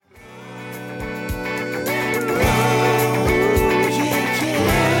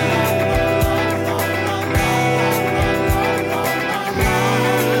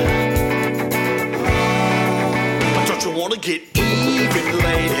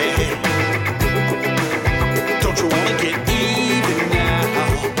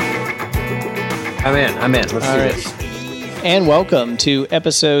I'm in. Let's do this. And welcome to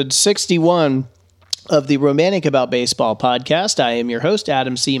episode 61 of the Romantic About Baseball podcast. I am your host,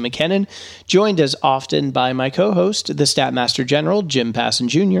 Adam C. McKinnon, joined as often by my co-host, the Statmaster General, Jim Passon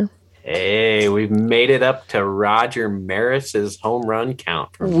Jr. Hey, we've made it up to Roger Maris's home run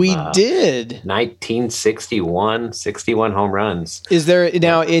count from we did 1961, 61 home runs. Is there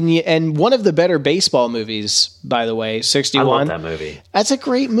now in one of the better baseball movies, by the way, 61? I love that movie. That's a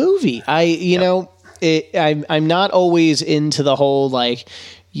great movie. I'm not always into the whole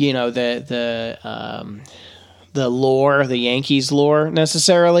the lore, the Yankees lore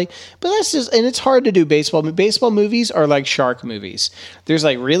necessarily, but that's just, and it's hard to do baseball. Baseball movies are like shark movies. There's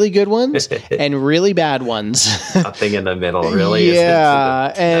like really good ones and really bad ones. Nothing in the middle, really.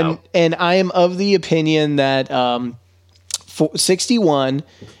 Yeah, and I am of the opinion that 61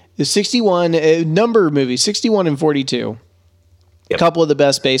 number movies, 61 and 42, a couple of the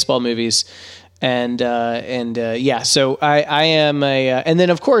best baseball movies. So I am and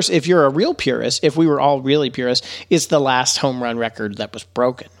then of course, if you're a real purist, if we were all really purists, it's the last home run record that was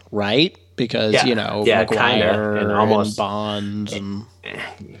broken, right? Because, McGwire and almost Bonds and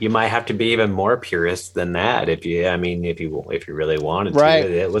you might have to be even more purist than that if you really wanted to. Right.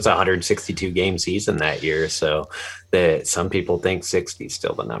 It was a 162 game season that year, so that some people think 60 is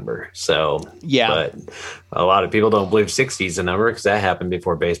still the number. So yeah, but a lot of people don't believe 60 is the number because that happened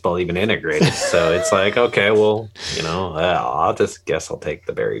before baseball even integrated. So it's like, okay, well, I'll just guess I'll take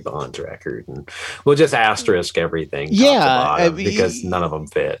the Barry Bonds record and we'll just asterisk everything. Because none of them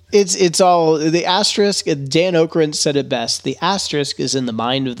fit. It's all the asterisk. Dan Okrent said it best. The asterisk is in the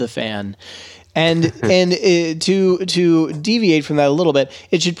mind of the fan. And to deviate from that a little bit,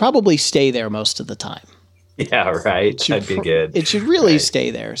 it should probably stay there most of the time. Yeah, right. That'd be good. It should really stay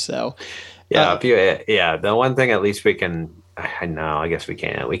there. So, the one thing at least we can. I guess we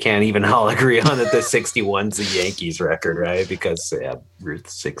can't. We can't even all agree on that. The 61's the Yankees record, right? Because they have Ruth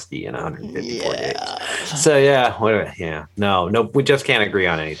 60 and 154 games. So no, we just can't agree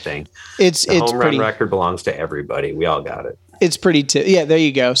on anything. It's home run record belongs to everybody. We all got it. It's pretty. There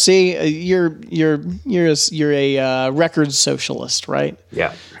you go. See, you're a record socialist, right?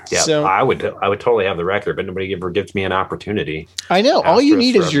 Yeah. Yeah, so, I would totally have the record, but nobody ever gives me an opportunity. I know. All you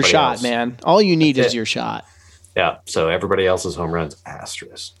need is your shot, man. All you need is your shot. Yeah. So everybody else's home runs,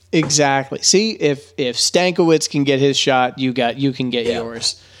 asterisk. Exactly. See, if Stankiewicz can get his shot, you can get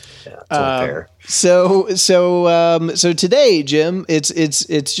yours. Yeah, it's unfair. So today, Jim,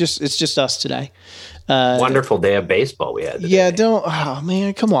 it's just us today. Wonderful day of baseball we had today. Yeah,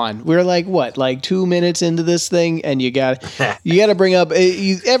 come on. We're like 2 minutes into this thing, and you got to bring up.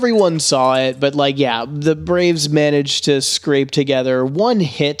 Everyone saw it, but the Braves managed to scrape together one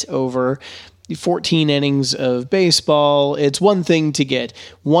hit over 14 innings of baseball. It's one thing to get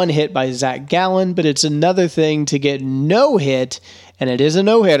one hit by Zach Gallen, but it's another thing to get no hit, and it is a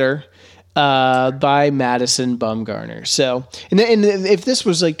no hitter. By Madison Bumgarner. So, and if this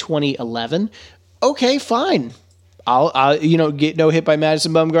was like 2011. Okay, fine. I'll get no hit by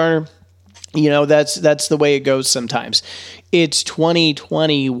Madison Bumgarner. That's the way it goes sometimes. It's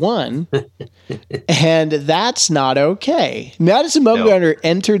 2021, and that's not okay. Madison Bumgarner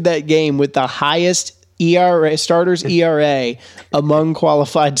entered that game with the highest starters ERA among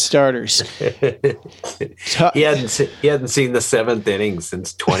qualified starters. He hadn't seen the seventh inning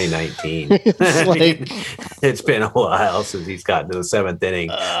since 2019. It's been a while since he's gotten to the seventh inning,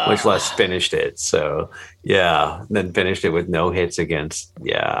 much less finished it. So then finished it with no hits against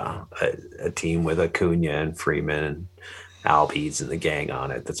a team with Acuna and Freeman and Albies and the gang on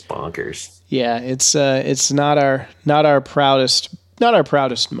it. That's bonkers. Yeah, it's not our proudest. Not our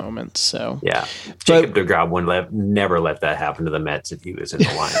proudest moments. So Jacob deGrom would never let that happen to the Mets if he was in the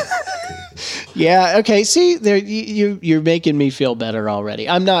lineup. Yeah. Okay. See, there you're making me feel better already.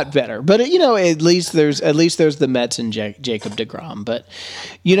 I'm not better, but at least there's the Mets and Jacob deGrom. But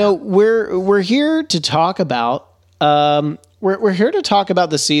we're here to talk about we're here to talk about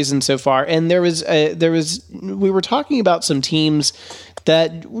the season so far, and we were talking about some teams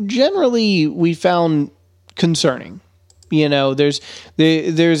that generally we found concerning. There's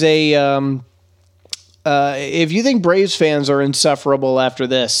a if you think Braves fans are insufferable after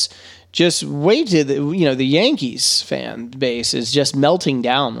this, just wait till the Yankees fan base is just melting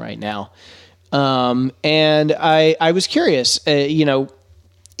down right now. And I was curious,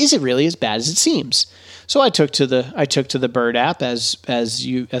 is it really as bad as it seems? So I took to the Bird app as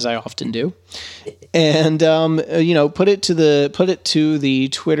I often do, and put it to the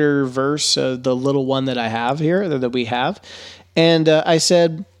Twitterverse, the little one that I have here that we have, and I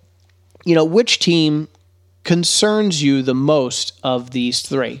said, which team concerns you the most of these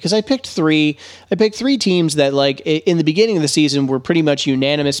three? Because I picked three teams that, like, in the beginning of the season were pretty much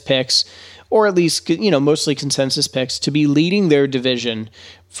unanimous picks, or at least, mostly consensus picks, to be leading their division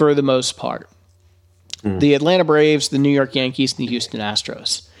for the most part. The Atlanta Braves, the New York Yankees, and the Houston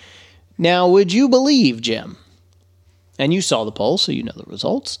Astros. Now, would you believe, Jim, and you saw the poll, so you know the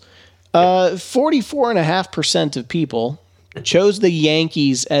results, 44.5% of people chose the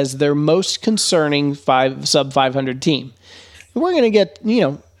Yankees as their most concerning sub 500 team. And we're going to get,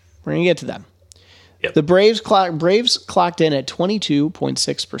 to them. Yep. The Braves clocked in at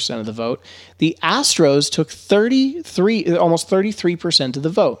 22.6% of the vote. The Astros took almost 33% of the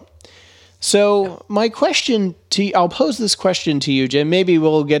vote. So my question I'll pose this question to you, Jim. Maybe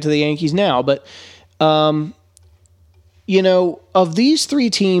we'll get to the Yankees now, but of these three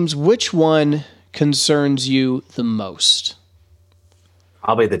teams, which one concerns you the most?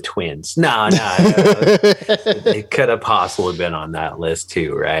 Probably the Twins. No. It could have possibly been on that list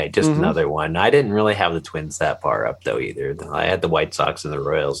too, right? Just another one. I didn't really have the Twins that far up though either. I had the White Sox and the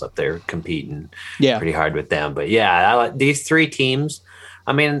Royals up there competing pretty hard with them. But these three teams,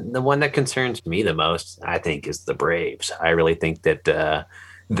 I mean, the one that concerns me the most, I think, is the Braves. I really think that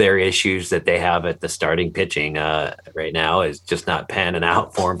their issues that they have at the starting pitching right now is just not panning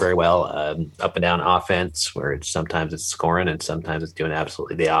out for them very well. Up and down offense, where sometimes it's scoring and sometimes it's doing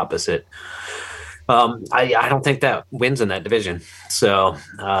absolutely the opposite. I don't think that wins in that division. So,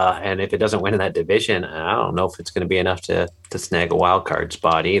 and if it doesn't win in that division, I don't know if it's going to be enough to snag a wild card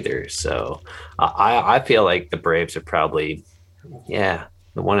spot either. So, I feel like the Braves are probably,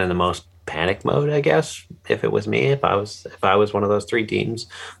 the one in the most panic mode, I guess. If it was me, if I was one of those three teams,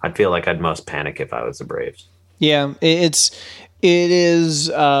 I'd feel like I'd most panic if I was the Braves. Yeah, it's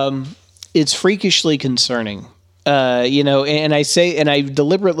freakishly concerning. And I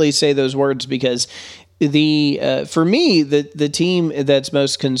deliberately say those words because for me the team that's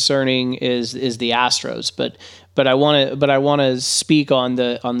most concerning is the Astros, but I want to speak on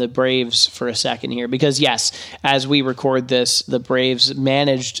the Braves for a second here, because yes, as we record this, the Braves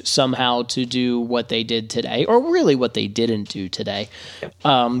managed somehow to do what they did today, or really what they didn't do today. Yep.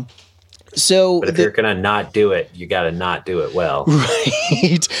 But if you're going to not do it, you got to not do it well.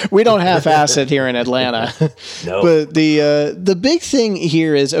 Right. We don't half-ass it here in Atlanta. No. But the big thing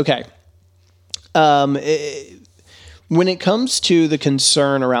here is, okay, when it comes to the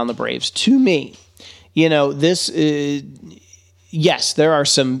concern around the Braves, to me, this, yes, there are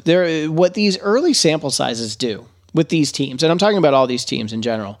what these early sample sizes do with these teams, and I'm talking about all these teams in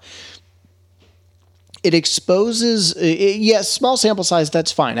general, it exposes, yes, small sample size,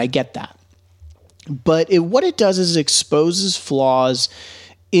 that's fine, I get that. But what it does is it exposes flaws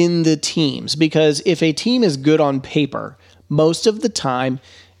in the teams, because if a team is good on paper, most of the time,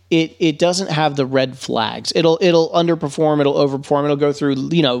 it doesn't have the red flags. It'll underperform, it'll overperform, it'll go through,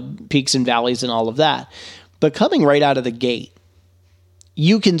 peaks and valleys and all of that. But coming right out of the gate,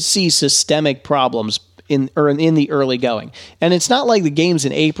 you can see systemic problems in the early going. And it's not like the games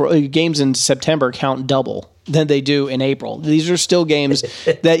in September count double than they do in April. These are still games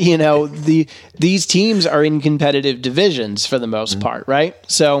that, these teams are in competitive divisions for the most part, right?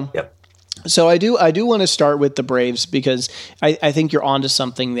 So, yep. So I do want to start with the Braves, because I think you're onto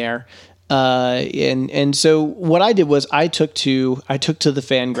something there. And so what I did was I took to the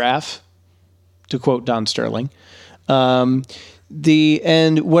FanGraph, to quote Don Sterling. What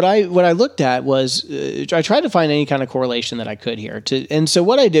I looked at was I tried to find any kind of correlation that I could here. And so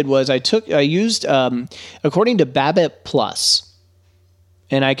what I did was I used according to BABIP Plus,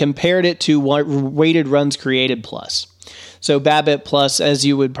 and I compared it to weighted runs created plus. So BABIP Plus, as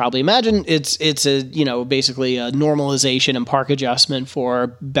you would probably imagine, it's a basically a normalization and park adjustment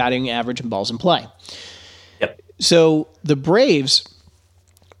for batting average and balls in play. Yep. So the Braves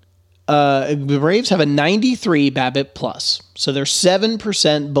have a 93 BABIP Plus, so they're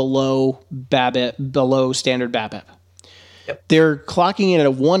 7% below standard BABIP. Yep. They're clocking in at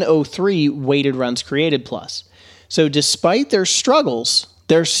a 103 weighted runs created plus. So despite their struggles,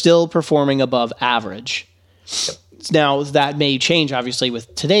 they're still performing above average. Yep. Now, that may change, obviously,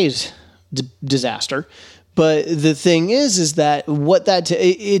 with today's disaster. But the thing is that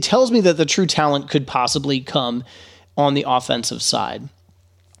it tells me that the true talent could possibly come on the offensive side.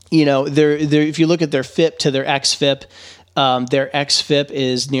 If you look at their FIP to their XFIP, their XFIP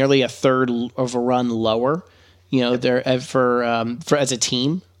is nearly a third of a run lower. They're for as a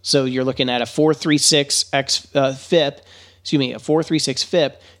team. So you're looking at a 4.36 FIP. Excuse me, a 4.36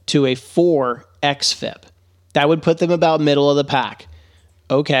 FIP to a 4 XFIP. That would put them about middle of the pack.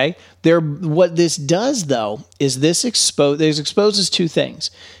 Okay. What this does, though, is this exposes two things.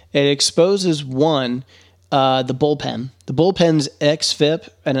 It exposes, one, the bullpen. The bullpen's xFIP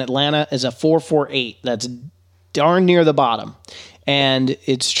in Atlanta is a 4.48. That's darn near the bottom. And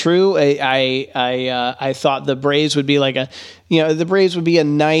it's true. I thought the Braves would be a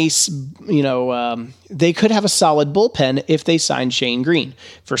nice, they could have a solid bullpen if they signed Shane Green.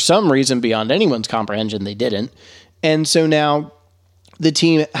 For some reason beyond anyone's comprehension, they didn't. And so now the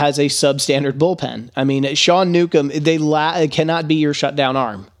team has a substandard bullpen. I mean, Sean Newcomb, cannot be your shutdown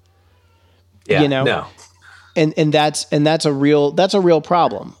arm. Yeah, no. And that's a real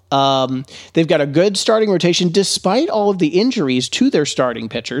problem. They've got a good starting rotation despite all of the injuries to their starting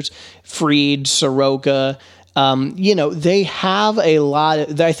pitchers, Fried, Soroka. They have a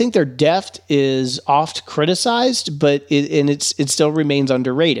lot. I think their depth is oft criticized, but it still remains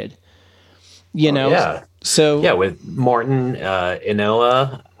underrated. Yeah. So yeah, with Morton,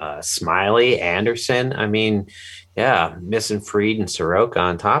 Inola, Smiley, Anderson. I mean, yeah, missing Fried and Soroka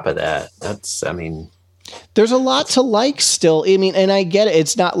on top of that. There's a lot to like still. I mean, and I get it.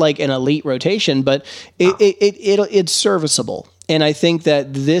 It's not like an elite rotation, but it's serviceable. And I think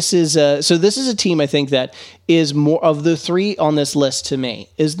that this is a team I think that is more of the three on this list to me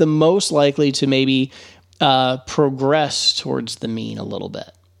is the most likely to maybe progress towards the mean a little bit.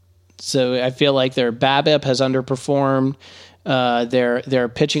 So I feel like their BABIP has underperformed. They're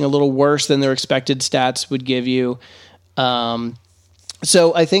pitching a little worse than their expected stats would give you.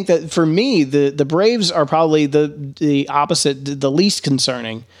 So I think that for me, the Braves are probably the opposite, the least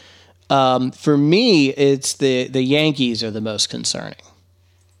concerning. For me, it's the Yankees are the most concerning.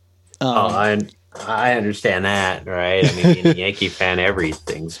 I understand that, right? I mean, being a Yankee fan,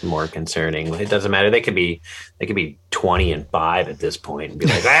 everything's more concerning. It doesn't matter. They could be 20-5 at this point and be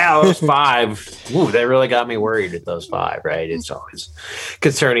like, those 5. Ooh, that really got me worried at those 5, right? It's always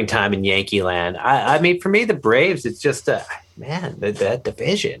concerning time in Yankee land. I mean, for me, the Braves, it's just that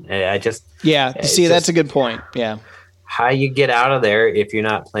division. That's a good point. Yeah. How you get out of there if you're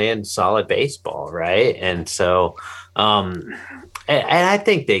not playing solid baseball, right? And so, and I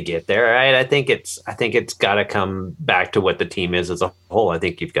think they get there, right? I think it's got to come back to what the team is as a whole. I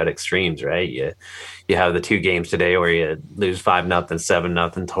think you've got extremes, right? You have the 2 games today where you lose 5-0,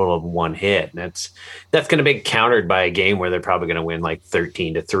 7-0, total of 1 hit, and that's going to be countered by a game where they're probably going to win like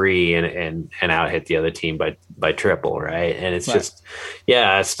 13-3 and out hit the other team by triple, right? And it's just,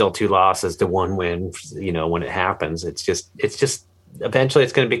 it's still 2 losses to 1 win. When it happens, it's just. Eventually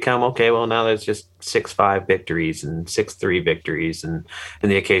it's going to become, okay, well, now there's just 6-5 victories and 6-3 victories and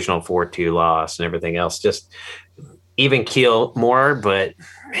the occasional 4-2 loss and everything else. Just even keel more, but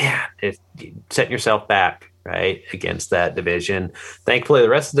man, setting yourself back, right, against that division. Thankfully, the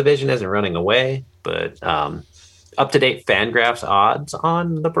rest of the division isn't running away, but up-to-date Fangraphs odds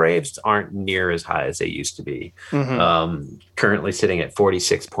on the Braves aren't near as high as they used to be. Mm-hmm. Currently sitting at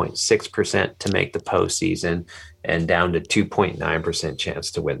 46.6% to make the postseason and down to 2.9% chance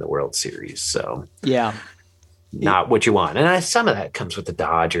to win the World Series. So not what you want. And some of that comes with the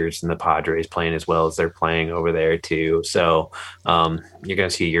Dodgers and the Padres playing as well as they're playing over there too. So you're going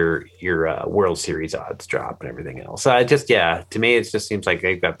to see your World Series odds drop and everything else. To me, it just seems like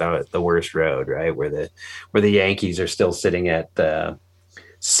they've got the worst road, right? Where the Yankees are still sitting at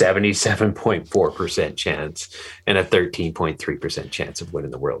 77.4% chance and a 13.3% chance of winning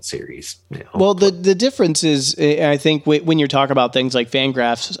the World Series. Well, the difference is, I think, when you're talking about things like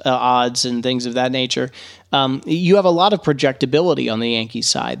Fangraphs odds and things of that nature, you have a lot of projectability on the Yankees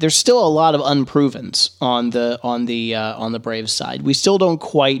side. There's still a lot of unprovens on the Braves side. We still don't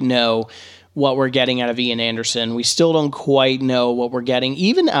quite know what we're getting out of Ian Anderson. We still don't quite know what we're getting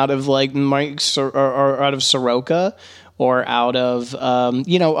even out of like Mike or out of Soroka. Or out of, a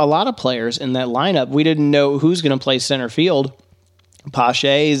lot of players in that lineup. We didn't know who's going to play center field.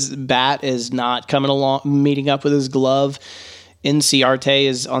 Pache's bat is not coming along, meeting up with his glove. Inciarte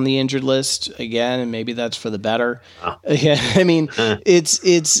is on the injured list again, and maybe that's for the better. Yeah, I mean, we're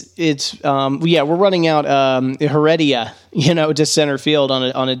running out Heredia, to center field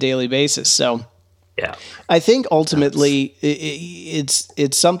on a daily basis. So. Yeah, I think ultimately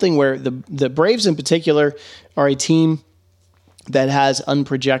it's something where the Braves in particular are a team that has a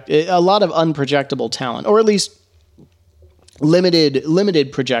lot of unprojectable talent, or at least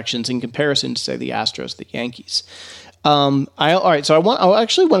limited projections in comparison to, say, the Astros, the Yankees. So I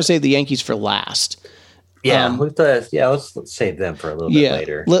actually want to save the Yankees for last. Yeah, let's save them for a little bit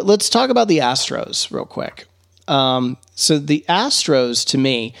later. Let's talk about the Astros real quick. So the Astros, to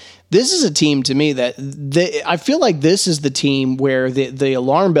me, this is a team to me that I feel like this is the team where the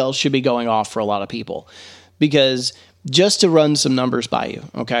alarm bells should be going off for a lot of people, because just to run some numbers by you,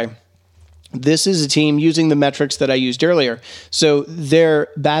 okay? this is a team using the metrics that I used earlier. So their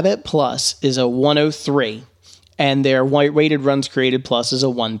BABIP plus is a 103, and their weighted runs created plus is a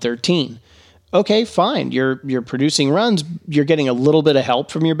 113. Okay, fine. You're producing runs. You're getting a little bit of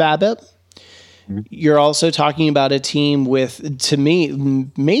help from your BABIP. You're also talking about a team with, to me,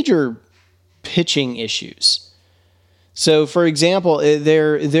 major pitching issues. So, for example,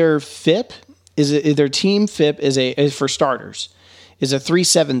 their FIP their team FIP is for starters is a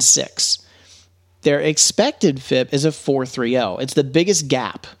 3.76. Their expected FIP is a 4.30. It's the biggest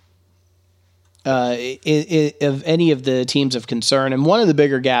gap of any of the teams of concern, and one of the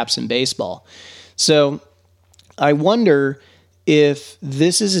bigger gaps in baseball. So, I wonder if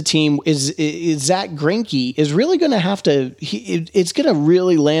this is a team, is Zach Greinke is really going to have to, it's going to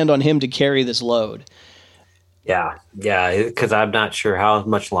really land on him to carry this load. Yeah, because I'm not sure how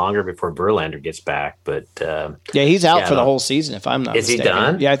much longer before Verlander gets back, but he's out for the whole season. If I'm not mistaken. Is he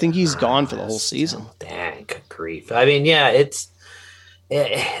done? Yeah, I think he's gone for the whole season. Dang, good grief! I mean,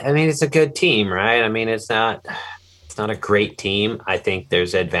 it's a good team, right? I mean, it's not a great team. I think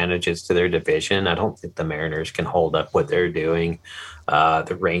there's advantages to their division. I don't think the Mariners can hold up what they're doing.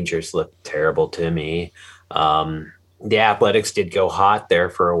 The Rangers look terrible to me. The Athletics did go hot there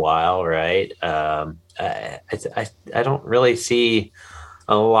for a while, right? I don't really see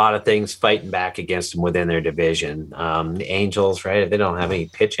a lot of things fighting back against them within their division. The Angels, right? If they don't have any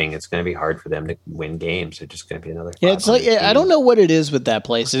pitching, it's going to be hard for them to win games. They're just going to be another. Yeah, it's like, I don't know what it is with that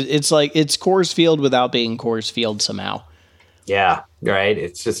place. It's like it's Coors Field without being Coors Field somehow. Yeah, right.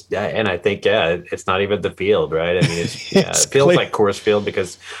 It's just, and I think, it's not even the field, right? I mean, it feels like Coors Field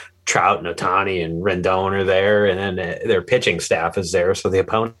because Trout and Ohtani and Rendon are there, and then their pitching staff is there, so the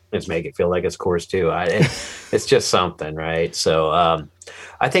opponents make it feel like it's Coors too. It's just something, right? So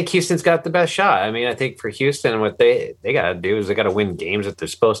I think Houston's got the best shot. I mean, I think for Houston, what they got to do is they got to win games that they're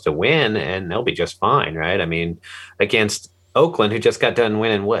supposed to win, and they'll be just fine, right? I mean, against Oakland, who just got done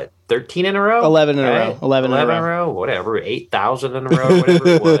winning, 13 in a row? 11 in a row. 11 in a row. Whatever, 8,000 in a row, whatever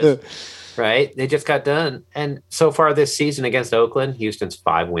it was. Right? They just got done. And so far this season against Oakland, Houston's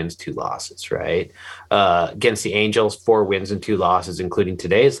 5 wins, 2 losses, right? Against the Angels, 4 wins and 2 losses, including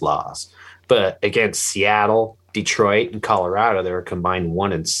today's loss. But against Seattle, Detroit, and Colorado, they were combined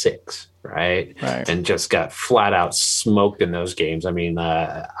 1-6, right? And just got flat out smoked in those games. I mean,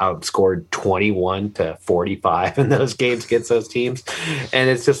 outscored 21-45 in those games against those teams. And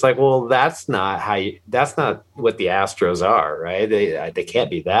it's just like, well, that's not what the Astros are, right? They can't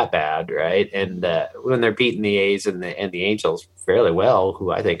be that bad, right? And when they're beating the A's and the Angels fairly well,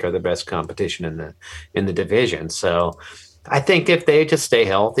 who I think are the best competition in the division. So I think if they just stay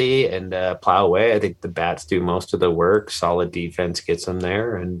healthy and plow away, I think the bats do most of the work. Solid defense gets them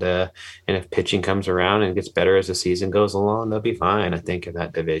there, and if pitching comes around and gets better as the season goes along, they'll be fine. I think in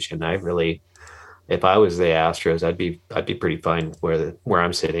that division, if I was the Astros, I'd be pretty fine where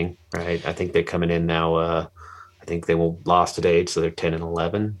I'm sitting. Right, I think they're coming in now. I think they will lost today, so they're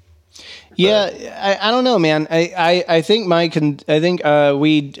 10-11. Yeah, I don't know, man. I think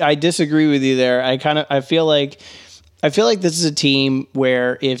I disagree with you there. I feel like this is a team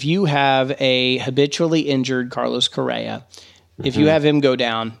where if you have a habitually injured Carlos Correa, if you have him go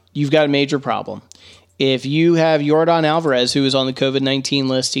down, you've got a major problem. If you have Yordan Alvarez, who is on the COVID-19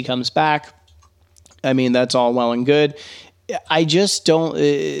 list, he comes back. I mean, that's all well and good. I just don't.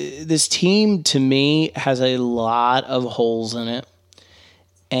 This team, to me, has a lot of holes in it.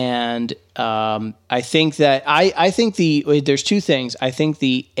 And I think that there's 2 things. I think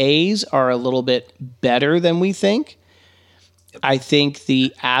the A's are a little bit better than we think. I think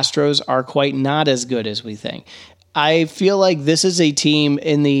the Astros are quite not as good as we think. I feel like this is a team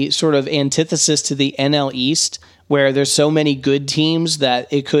in the sort of antithesis to the NL East, where there's so many good teams that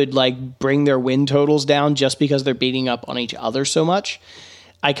it could like bring their win totals down just because they're beating up on each other so much.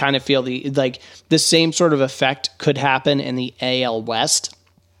 I kind of feel the same sort of effect could happen in the AL West,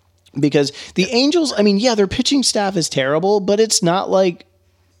 because the Angels, I mean, yeah, their pitching staff is terrible, but it's not like,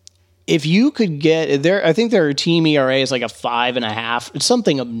 if you could get there, I think their team ERA is like a 5.5. It's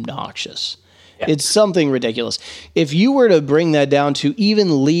something obnoxious. Yeah. It's something ridiculous. If you were to bring that down to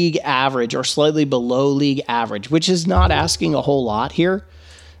even league average or slightly below league average, which is not asking a whole lot here,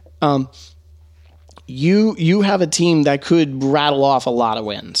 you have a team that could rattle off a lot of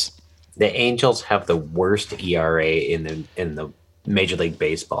wins. The Angels have the worst ERA in the Major League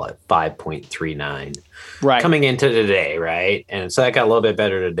Baseball at 5.39. Right. Coming into today, right? And so that got a little bit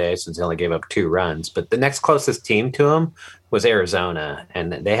better today since they only gave up 2 runs. But the next closest team to them was Arizona,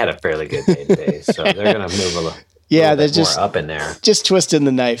 and they had a fairly good day today. So they're going to move a little. Yeah, there's just more up in there. Just twisting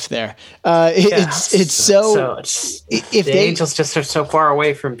the knife there. It's so if the Angels just are so far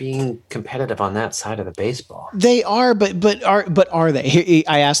away from being competitive on that side of the baseball. They are, but are they?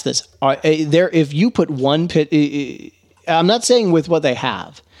 I asked this. Are there? If you put one pit, I'm not saying with what they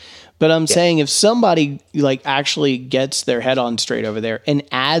have, but I'm saying if somebody like actually gets their head on straight over there and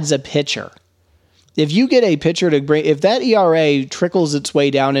adds a pitcher. If you get a pitcher to bring, if that ERA trickles its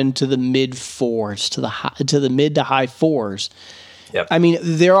way down into the mid fours to the mid to high fours, I mean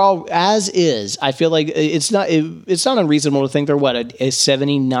they're all as is. I feel like it's not unreasonable to think they're a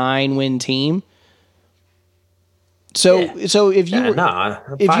 79 win team. So if you were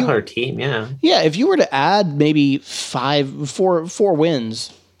a 500 team, if you were to add maybe 4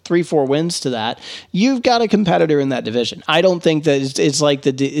 wins. 3-4 wins to that, you've got a competitor in that division. I don't think that it's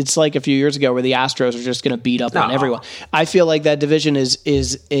like a few years ago where the Astros are just going to beat up on everyone. I feel like that division is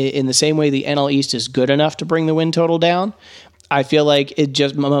in the same way the NL East is good enough to bring the win total down. I feel like it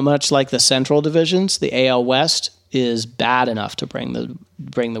just much like the Central divisions, the AL West is bad enough to bring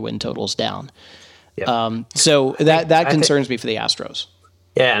the win totals down. Yep. So that concerns me for the Astros.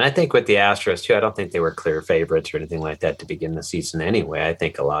 Yeah, and I think with the Astros, too, I don't think they were clear favorites or anything like that to begin the season anyway. I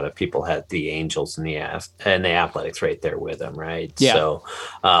think a lot of people had the Angels and the Athletics right there with them, right? Yeah. So,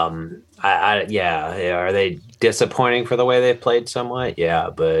 are they disappointing for the way they've played somewhat?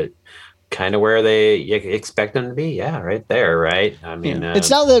 Yeah, but kind of where they expect them to be. Yeah, right there, right? I mean, it's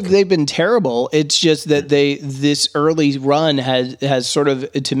not that they've been terrible. It's just that this early run has sort of,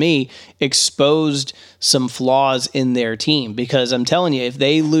 to me, exposed some flaws in their team. Because I'm telling you, if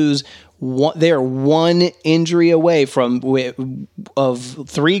they lose they are one injury away of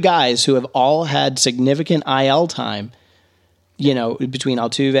 3 guys who have all had significant IL time. Between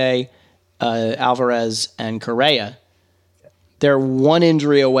Altuve, Alvarez, and Correa. They're one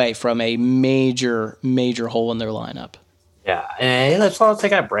injury away from a major, major hole in their lineup. Yeah, and let's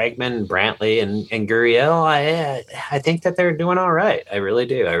take out Bregman, Brantley, and Gurriel. I think that they're doing all right. I really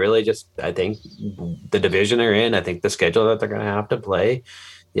do. I think the division they're in, I think the schedule that they're going to have to play,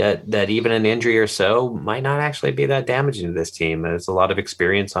 that even an injury or so might not actually be that damaging to this team. There's a lot of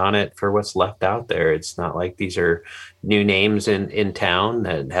experience on it for what's left out there. It's not like these are new names in town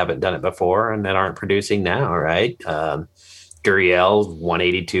that haven't done it before and that aren't producing now, right? Gurriel,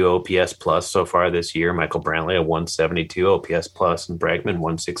 182 OPS plus so far this year. Michael Brantley, a 172 OPS plus, and Bregman,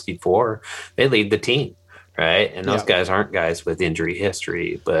 164. They lead the team, right? And those guys aren't guys with injury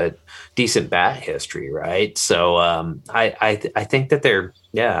history, but decent bat history, right? So I think that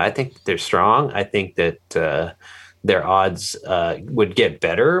I think they're strong. I think that their odds would get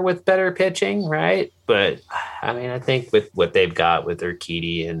better with better pitching, right? But I mean, I think with what they've got with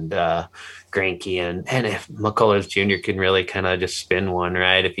Urquidy and Greinke and if McCullers Jr. can really kind of just spin one,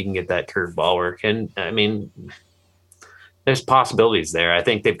 right? If he can get that curveball working, I mean, there's possibilities there. I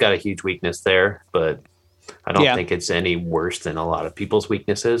think they've got a huge weakness there, but I don't think it's any worse than a lot of people's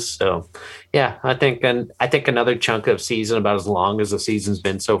weaknesses. So, yeah, I think another chunk of season, about as long as the season's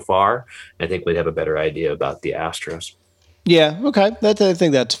been so far, I think we'd have a better idea about the Astros. Yeah, okay, I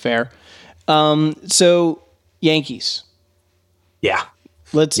think that's fair. So Yankees. Yeah.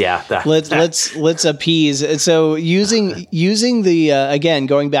 Let's appease. So using the again,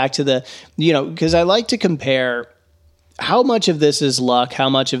 going back to the, because I like to compare how much of this is luck, how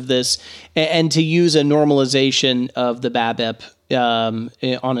much of this, and to use a normalization of the BABIP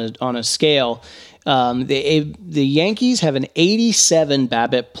on a scale. The Yankees have an 87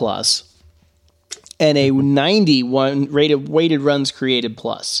 BABIP plus and a 91 weighted runs created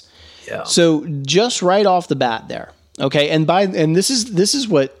plus. Yeah. So just right off the bat there. Okay, and this is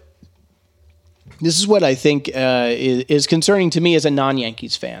what I think is concerning to me as a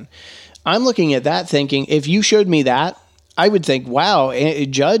non-Yankees fan. I'm looking at that thinking, if you showed me that, I would think, wow,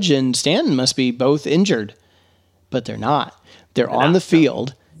 Judge and Stanton must be both injured, but they're not. They're on the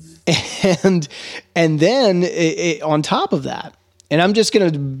field, and then on top of that, and I'm just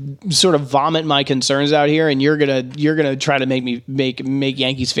going to sort of vomit my concerns out here, and you're gonna try to make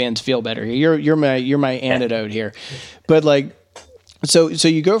Yankees fans feel better. You're my antidote here, but like, so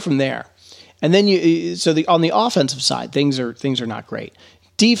you go from there, and then on the offensive side, things are not great.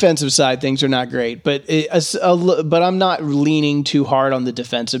 Defensive side, things are not great, but I'm not leaning too hard on the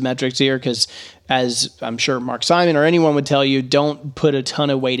defensive metrics here because, as I'm sure Mark Simon or anyone would tell you, don't put a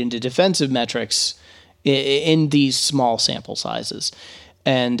ton of weight into defensive metrics in these small sample sizes.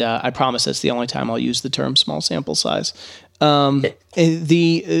 And I promise that's the only time I'll use the term small sample size. What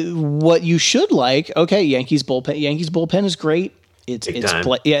you should like, okay, Yankees bullpen is great.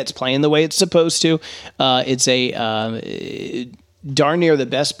 It's playing the way it's supposed to. It's a darn near the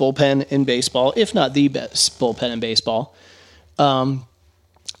best bullpen in baseball, if not the best bullpen in baseball. The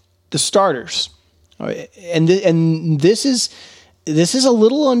starters, and this is a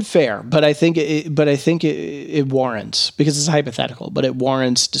little unfair, but I think it warrants, because it's hypothetical, but it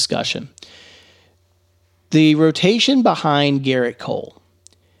warrants discussion. The rotation behind Garrett Cole,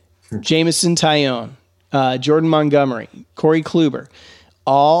 Jameson Taillon, Jordan Montgomery, Corey Kluber,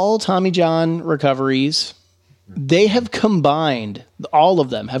 all Tommy John recoveries. They have combined, all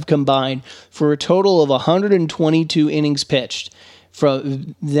of them have combined for a total of 122 innings pitched.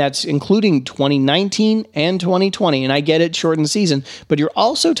 That's including 2019 and 2020. And I get it, shortened season, but you're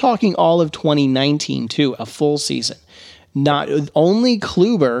also talking all of 2019 too, a full season. Not only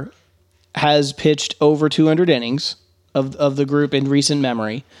Kluber has pitched over 200 innings of the group in recent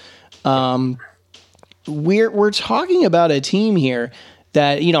memory. We're talking about a team here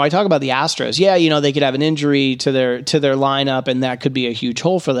that, I talk about the Astros. Yeah, they could have an injury to their lineup, and that could be a huge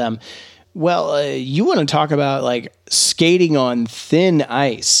hole for them. Well, you want to talk about like skating on thin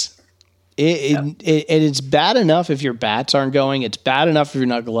ice. It's bad enough if your bats aren't going. It's bad enough if you're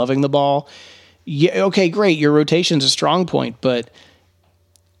not gloving the ball. Yeah, okay, great. Your rotation's a strong point, but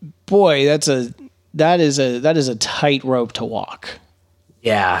boy, that is a tight rope to walk.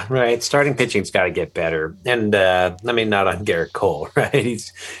 Yeah, right. Starting pitching's got to get better, and not on Garrett Cole, right?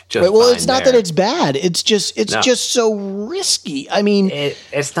 He's just right, well. It's not that it's bad. It's just so risky. I mean,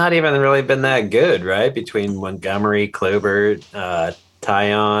 it's not even really been that good, right? Between Montgomery, Kluber,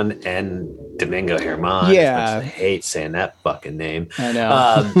 Taillon, and Domingo Germán. Yeah, I hate saying that fucking name. I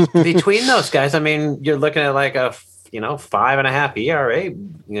know. Between those guys, I mean, you're looking at like a 5.5 ERA,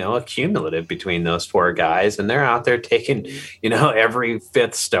 accumulative between those four guys, and they're out there taking, every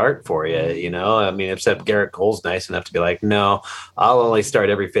fifth start for you, I mean, except Garrett Cole's nice enough to be like, no, I'll only start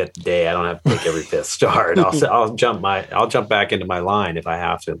every fifth day. I don't have to take every fifth start. I'll jump back into my line if I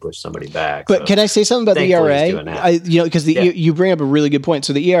have to and push somebody back. But can I say something about the ERA? Because you bring up a really good point.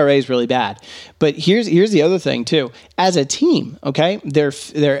 So the ERA is really bad, but here's the other thing too. As a team, okay, their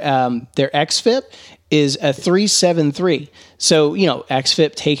xFIP is a 3.73. So,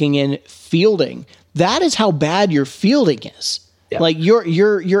 xFIP taking in fielding. That is how bad your fielding is. Yeah. Like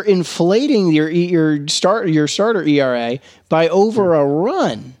you're inflating your starter ERA by over a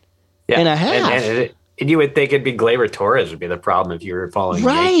run and a half. And you would think it'd be Gleyber Torres would be the problem if you were following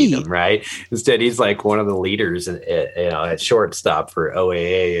Yankeedom, right? Instead, he's like one of the leaders at shortstop for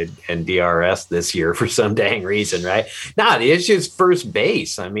OAA and DRS this year for some dang reason, right? Nah, the issue is first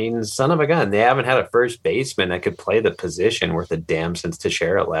base. I mean, son of a gun, they haven't had a first baseman that could play the position worth a damn since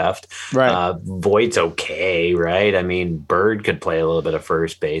Teixeira left. Right. Voigt's okay, right? I mean, Bird could play a little bit of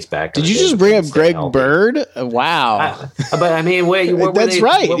first base back. Did you just bring up Greg Bird? Wow. But I mean, what were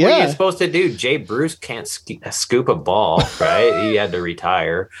you supposed to do? Jay Bruce can't scoop a ball, right? He had to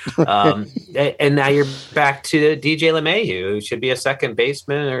retire. And now you're back to DJ LeMahieu, who should be a second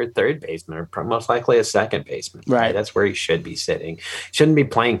baseman or third baseman, or most likely a second baseman. Right. That's where he should be sitting. Shouldn't be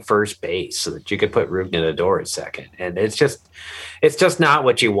playing first base so that you could put Rougned at second. And it's just not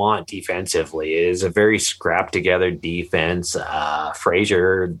what you want defensively. It is a very scrapped together defense.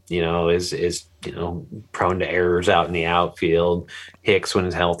 Frazier, is prone to errors out in the outfield. Hicks, when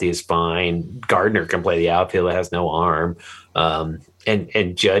he's healthy, is fine. Gardner can play the outfield. It has no arm.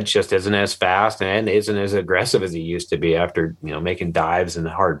 And Judge just isn't as fast and isn't as aggressive as he used to be after, making dives and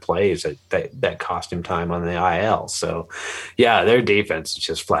hard plays that cost him time on the IL. So, yeah, their defense is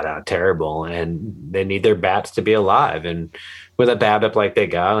just flat out terrible, and they need their bats to be alive. And with a BABIP like they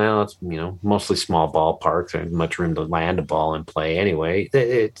got, it's mostly small ballparks. There's much room to land a ball and play anyway.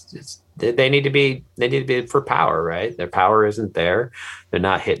 They need to be for power, right? Their power isn't there. They're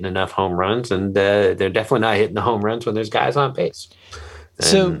not hitting enough home runs, and they're definitely not hitting the home runs when there's guys on base.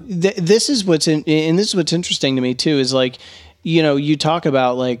 So this is what's interesting to me too. Is like, you talk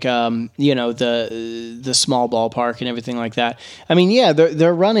about like, the small ballpark and everything like that. I mean, yeah,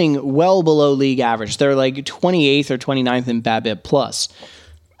 they're running well below league average. They're like 28th or 29th in BABIP plus.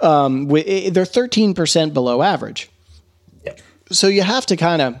 They're 13% below average. Yeah. So you have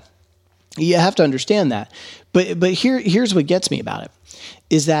to understand that. But here's what gets me about it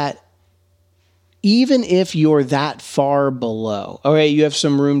is that even if you're that far below, okay, you have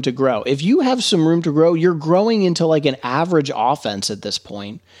some room to grow. If you have some room to grow, you're growing into like an average offense at this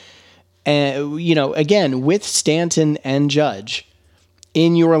point. And, again, with Stanton and Judge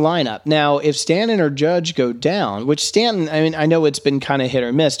in your lineup. Now, if Stanton or Judge go down, which Stanton, I mean, I know it's been kind of hit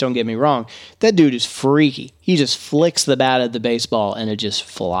or miss, don't get me wrong. That dude is freaky. He just flicks the bat at the baseball and it just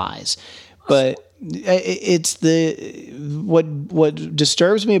flies. But it's what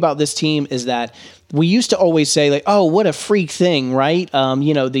disturbs me about this team is that we used to always say like, oh, what a freak thing, right?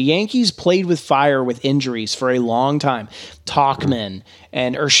 The Yankees played with fire with injuries for a long time. Tauchman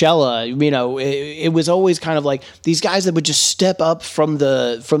and Urshela, it was always kind of like these guys that would just step up from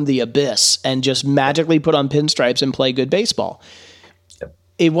the abyss and just magically put on pinstripes and play good baseball.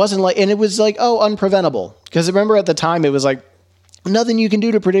 It wasn't like, and it was like, oh, unpreventable. Because remember at the time it was like, nothing you can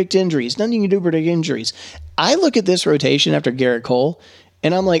do to predict injuries. Nothing you can do to predict injuries. I look at this rotation after Garrett Cole,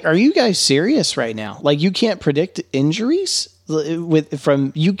 and I'm like, are you guys serious right now? Like, you can't predict injuries?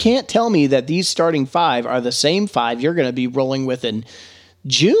 You can't tell me that these starting 5 are the same 5 you're going to be rolling with in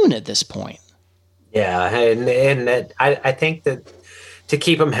June at this point. Yeah, and I think that to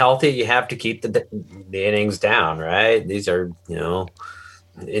keep them healthy, you have to keep the innings down, right? These are,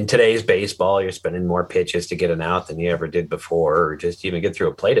 in today's baseball, you're spending more pitches to get an out than you ever did before, or just even get through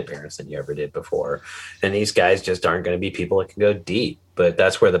a plate appearance than you ever did before. And these guys just aren't going to be people that can go deep. But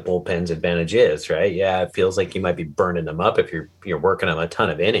that's where the bullpen's advantage is, right? Yeah, it feels like you might be burning them up if you're working on a ton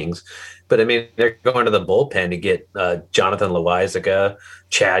of innings. But I mean, they're going to the bullpen to get Jonathan Loaisiga,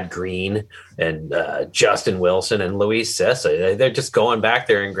 Chad Green, and Justin Wilson and Luis Cessa. They're just going back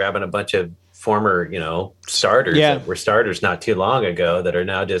there and grabbing a bunch of former, starters that were starters not too long ago that are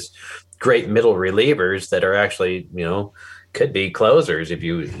now just great middle relievers that are actually, could be closers if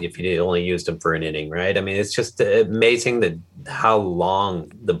you only used them for an inning, right? I mean, it's just amazing how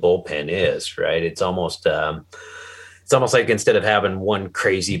long the bullpen is, right? It's almost like instead of having one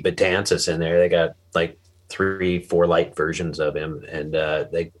crazy Betances in there, they got like 3-4 light versions of him, and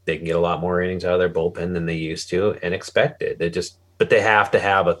they can get a lot more innings out of their bullpen than they used to and expected. But they have to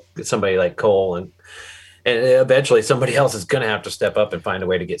have somebody like Cole, and eventually somebody else is going to have to step up and find a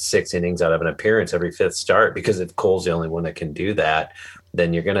way to get 6 innings out of an appearance every 5th start, because if Cole's the only one that can do that,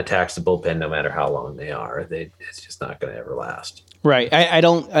 then you're going to tax the bullpen no matter how long they are. It's just not going to ever last. Right.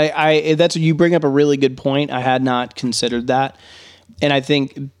 That's, you bring up a really good point. I had not considered that. And I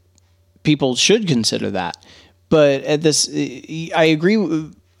think people should consider that. But at this, I agree.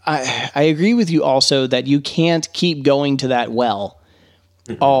 I agree with you also that you can't keep going to that well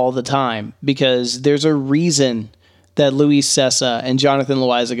all the time, because there's a reason that Luis Cessa and Jonathan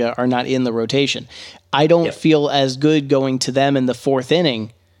Loaisiga are not in the rotation. I don't feel as good going to them in the 4th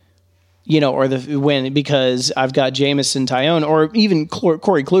inning, because I've got Jameson Taillon or even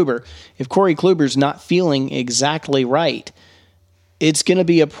Corey Kluber. If Corey Kluber's not feeling exactly right, it's going to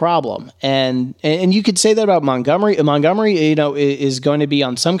be a problem. And you could say that about Montgomery. Montgomery, is going to be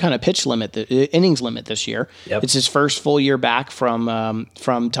on some kind of pitch limit, innings limit this year. Yep. It's his first full year back from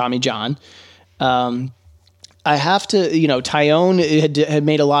Tommy John. I have to, Taillon had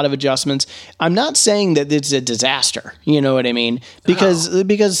made a lot of adjustments. I'm not saying that it's a disaster. You know what I mean?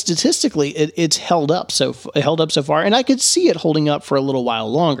 Because statistically, it's held up so far, and I could see it holding up for a little while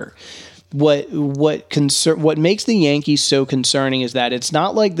longer. What makes the Yankees so concerning is that it's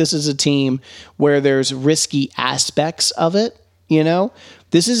not like this is a team where there's risky aspects of it,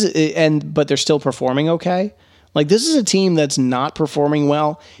 This is but they're still performing okay. Like, this is a team that's not performing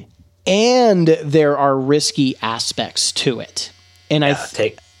well, and there are risky aspects to it. And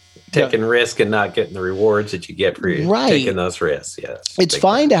taking risk and not getting the rewards that you get for taking those risks. Yeah, it's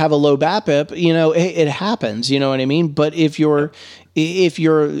fine to have a low BABIP. It happens. You know what I mean? But if you're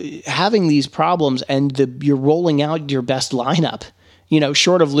having these problems and you're rolling out your best lineup,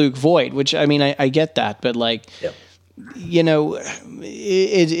 short of Luke Voit, which I get that, but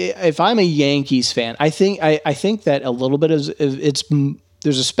if I'm a Yankees fan, I think that a little bit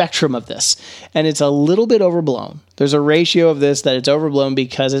there's a spectrum of this, and it's a little bit overblown. There's a ratio of this that it's overblown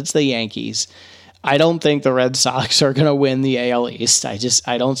because it's the Yankees. I don't think the Red Sox are going to win the AL East. I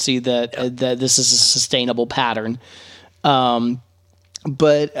don't see that this is a sustainable pattern.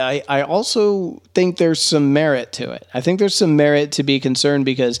 But I also think there's some merit to it. I think there's some merit to be concerned,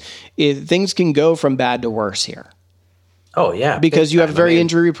 because things can go from bad to worse here. Oh, yeah. Because you have a very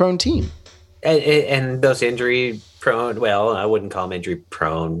injury-prone team. And those injury-prone, well, I wouldn't call them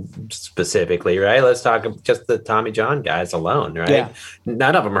injury-prone specifically, right? Let's talk just the Tommy John guys alone, right? Yeah.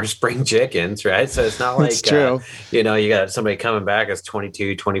 None of them are spring chickens, right? So it's not like, you got somebody coming back as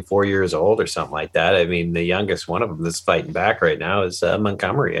 22, 24 years old or something like that. I mean, the youngest one of them that's fighting back right now is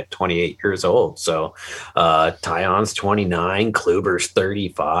Montgomery at 28 years old. So Taillon's 29, Kluber's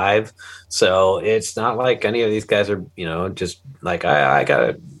 35. So it's not like any of these guys are, just like,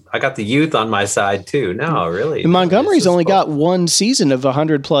 I got the youth on my side too. No, really. And Montgomery's only got one season of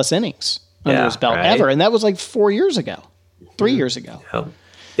 100+ innings under his belt ever, and that was like 4 years ago, 3 years ago. Yep.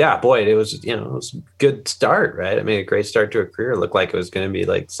 Yeah, boy, it was, it was a good start, right? I mean, a great start to a career. It looked like it was going to be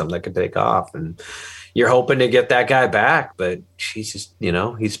like something that could take off. And you're hoping to get that guy back, but she's just,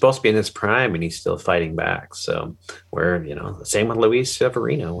 he's supposed to be in his prime and he's still fighting back. So we're, the same with Luis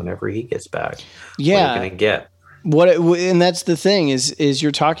Severino whenever he gets back. Yeah. What are you going to get? And that's the thing is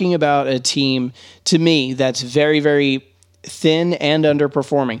you're talking about a team, to me, that's very, very thin and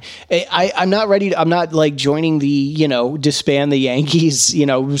underperforming. I'm not ready. I'm not like joining the, disband the Yankees,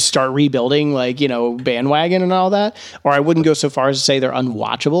 start rebuilding, like, bandwagon and all that. Or I wouldn't go so far as to say they're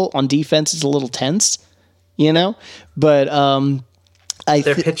unwatchable. On defense, it's a little tense, but,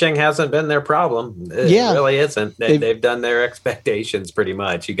 their pitching hasn't been their problem. It really isn't. They've done their expectations pretty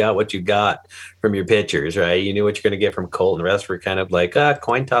much. You got what you got from your pitchers, right? You knew what you're going to get from Colton. The rest were kind of like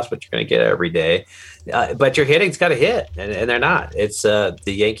coin toss what you're going to get every day. But your hitting's got to hit, and they're not. It's the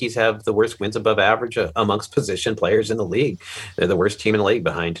Yankees have the worst wins above average amongst position players in the league. They're the worst team in the league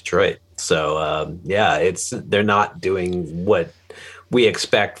behind Detroit. So they're not doing what we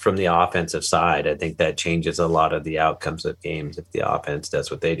expect from the offensive side. I think that changes a lot of the outcomes of games if the offense does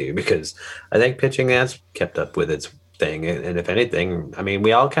what they do, because I think pitching has kept up with its thing. And if anything, I mean,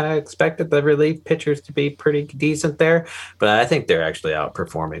 we all kind of expected the relief pitchers to be pretty decent there, but I think they're actually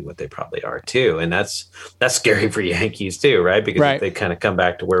outperforming what they probably are too. And that's scary for Yankees too, right? Because if they kind of come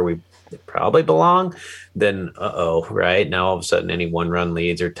back to where we probably belong, then right now all of a sudden any 1-run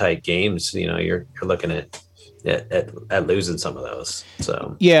leads or tight games, you're looking at losing some of those.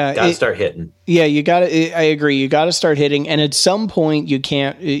 So gotta start hitting. Yeah, I agree. You gotta start hitting. And at some point you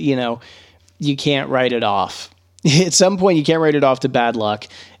can't write it off. At some point you can't write it off to bad luck.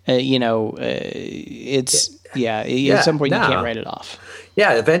 At some point you can't write it off.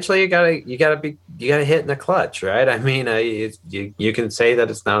 Yeah, eventually you gotta hit in the clutch, right? I mean, you can say that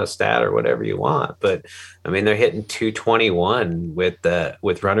it's not a stat or whatever you want, but I mean they're hitting 221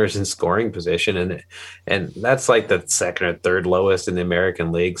 with runners in scoring position, and that's like the second or third lowest in the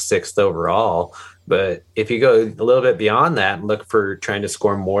American League, 6th overall. But if you go a little bit beyond that and look for trying to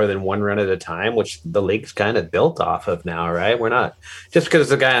score more than 1 run at a time, which the league's kind of built off of now, right? We're not just because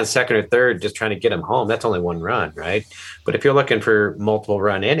the guy on second or third just trying to get him home. That's only 1 run, right? But if you're looking for multiple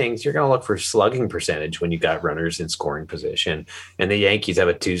run innings, you're going to look for slugging percentage when you got runners in scoring position. And the Yankees have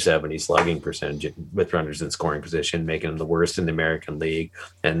a 270 slugging percentage with runners in scoring position, making them the worst in the American League.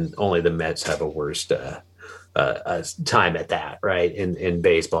 And only the Mets have a worst time at that, right? In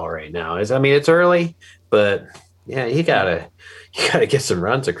baseball right now. It's early, but yeah, you gotta get some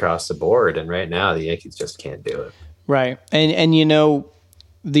runs across the board. And right now the Yankees just can't do it. Right. And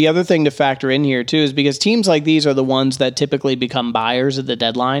the other thing to factor in here too is because teams like these are the ones that typically become buyers at the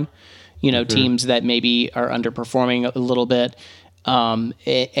deadline. Teams that maybe are underperforming a little bit. And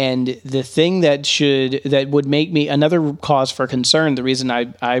the thing that would make me another cause for concern, the reason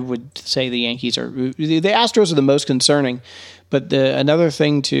I would say the Yankees the Astros are the most concerning, but another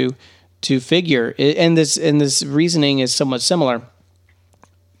thing to figure, and this reasoning is somewhat similar.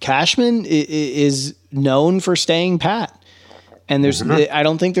 Cashman is known for staying pat, and I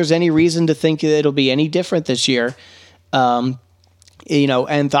don't think there's any reason to think that it'll be any different this year.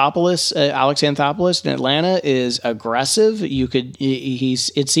 Anthopoulos, Alex Anthopoulos in Atlanta is aggressive.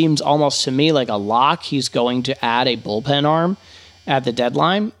 It seems almost to me like a lock. He's going to add a bullpen arm at the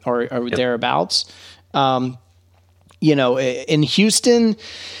deadline or thereabouts. In Houston,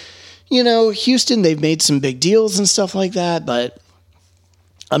 they've made some big deals and stuff like that, but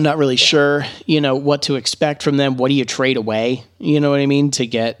I'm not really sure, what to expect from them. What do you trade away? You know what I mean? To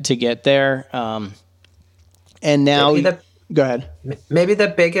get there. And now go ahead. Maybe the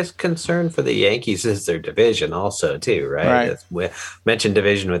biggest concern for the Yankees is their division also too, right? We mentioned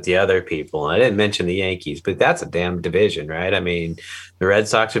division with the other people. I didn't mention the Yankees, but that's a damn division, right? I mean, the Red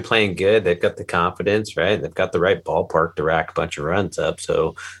Sox are playing good. They've got the confidence, right? They've got the right ballpark to rack a bunch of runs up.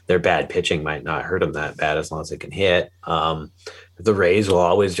 So their bad pitching might not hurt them that bad as long as they can hit. The Rays will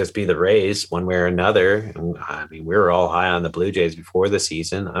always just be the Rays one way or another. I mean, we were all high on the Blue Jays before the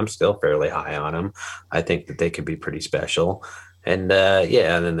season. I'm still fairly high on them. I think that they could be pretty special. And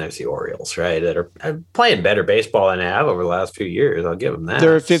and then there's the Orioles, right, that are playing better baseball than they have over the last few years. I'll give them that.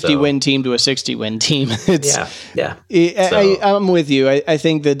 They're a 50-win team to a 60-win team. Yeah. I'm with you. I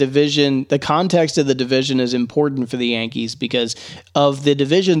think the context of the division is important for the Yankees because of the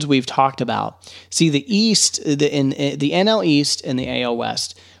divisions we've talked about. See, the East, the NL East and the AL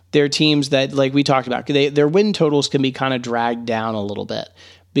West, they're teams that, like we talked about, their win totals can be kind of dragged down a little bit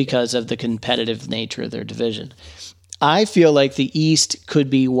because of the competitive nature of their division. I feel like the East could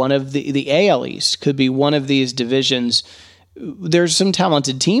be one of the AL East could be one of these divisions there's some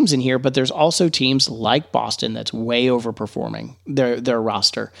talented teams in here, but there's also teams like Boston that's way overperforming their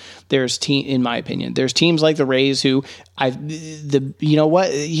roster. In my opinion, there's teams like the Rays who you know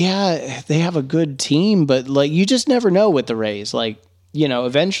what? Yeah, they have a good team, but like you just never know with the Rays. Like, you know,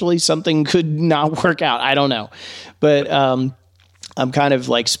 eventually something could not work out. I don't know, but I'm kind of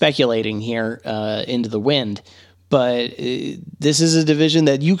like speculating here into the wind. But this is a division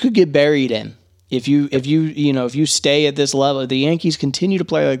that you could get buried in. If you stay at this level, the Yankees continue to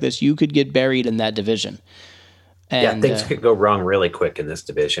play like this, you could get buried in that division. And, things could go wrong really quick in this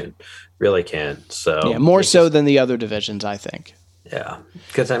division, really can. So more so than the other divisions, I think. Yeah,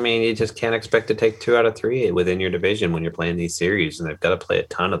 because I mean, you just can't expect to take 2 out of 3 within your division when you're playing these series, and they've got to play a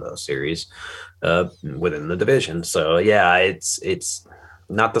ton of those series within the division. So yeah, it's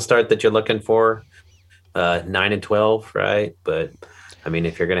not the start that you're looking for, 9-12, right? But I mean,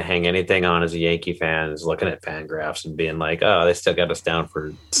 if you're going to hang anything on as a Yankee fan, is looking at Fangraphs and being like, oh, they still got us down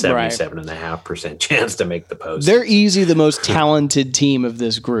for 77.5% chance to make the post. They're easily the most talented team of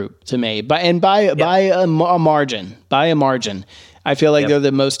this group to me, by a margin. By a margin, I feel like they're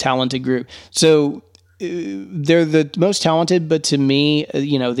the most talented group. So they're the most talented, but to me,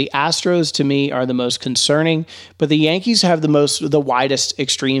 the Astros to me are the most concerning. But the Yankees have the widest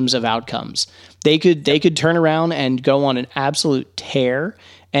extremes of outcomes. They could turn around and go on an absolute tear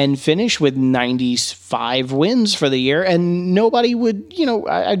and finish with 95 wins for the year, and nobody would,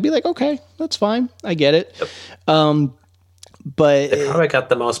 I'd be like, okay, that's fine, I get it. Yep. But they probably got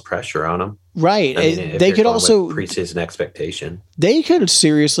the most pressure on them, right? I mean, they could also preseason expectation. They could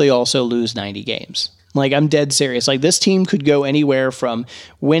seriously also lose 90 games. Like, I'm dead serious. Like, this team could go anywhere from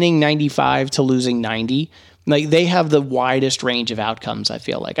winning 95 to losing 90. Like, they have the widest range of outcomes, I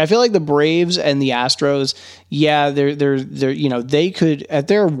feel like. I feel like the Braves and the Astros, yeah, they're they could, at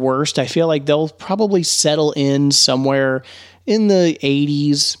their worst, I feel like they'll probably settle in somewhere in the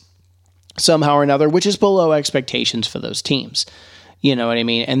 80s somehow or another, which is below expectations for those teams. You know what I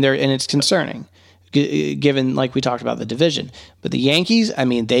mean? And it's concerning, given, like we talked about, the division. But the Yankees, I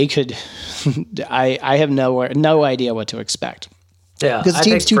mean, they could. I have no idea what to expect. Yeah, because the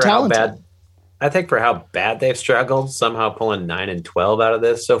team's too talented. I think for how bad they've struggled, somehow pulling 9-12 out of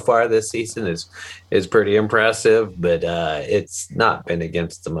this so far this season is pretty impressive. But it's not been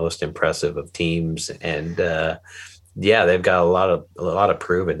against the most impressive of teams, and they've got a lot of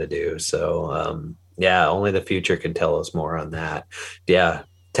proving to do. So only the future can tell us more on that. Yeah.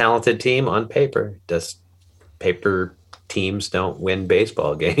 Talented team on paper. Just paper teams don't win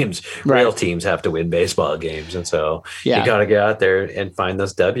baseball games. Right. Real teams have to win baseball games. And so you got to get out there and find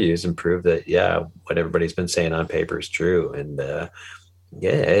those W's and prove that, what everybody's been saying on paper is true. And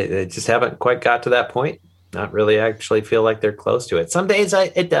they just haven't quite got to that point. Not really actually feel like they're close to it. Some days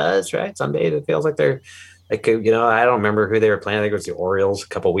it does, right? Some days it feels like they're like, I don't remember who they were playing. I think it was the Orioles a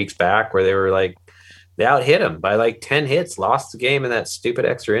couple weeks back where they were like, they out hit him by like 10 hits, lost the game in that stupid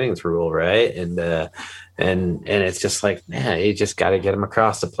extra innings rule, right? And it's just like, man, you just got to get them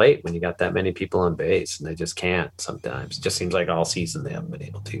across the plate when you got that many people on base, and they just can't sometimes. It just seems like all season they haven't been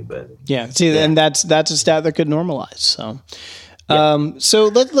able to. But and that's a stat that could normalize. So. So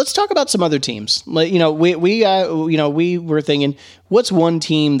let's talk about some other teams. We were thinking, what's one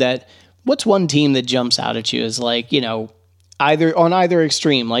team that jumps out at you as like, either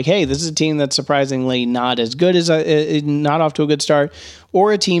extreme, like, hey, this is a team that's surprisingly not as good as not off to a good start,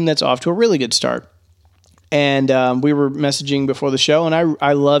 or a team that's off to a really good start. And we were messaging before the show, and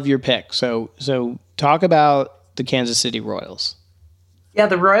I love your pick. So talk about the Kansas City Royals. Yeah,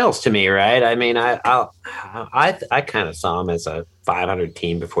 the Royals to me, right? I mean, I kind of saw them as a 500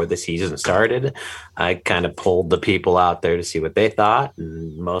 team before the season started. I kind of pulled the people out there to see what they thought,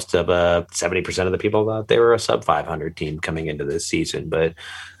 and most of 70% of the people thought they were a sub 500 team coming into this season. But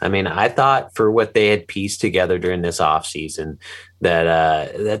I mean, I thought for what they had pieced together during this offseason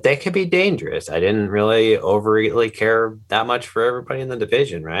that they could be dangerous. I didn't really overly care that much for everybody in the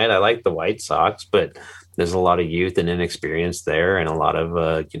division, right? I like the White Sox, but there's a lot of youth and inexperience there, and a lot of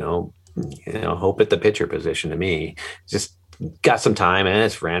hope at the pitcher position. To me, just got some time, and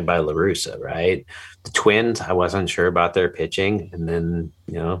it's ran by La Russa, right? The Twins, I wasn't sure about their pitching, and then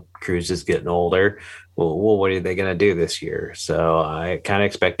Cruz is getting older. Well, what are they going to do this year? So I kind of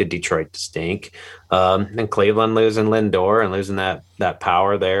expected Detroit to stink, and Cleveland losing Lindor and losing that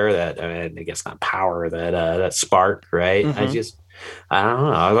power there. I guess not power, that spark, right? Mm-hmm. I don't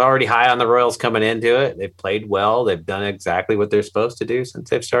know. I'm already high on the Royals coming into it. They've played well. They've done exactly what they're supposed to do since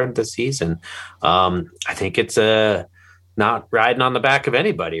they've started the season. I think it's not riding on the back of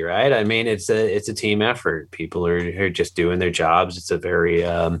anybody, right? I mean, it's a team effort. People are just doing their jobs. It's a very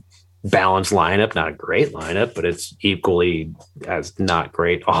balanced lineup, not a great lineup, but it's equally as not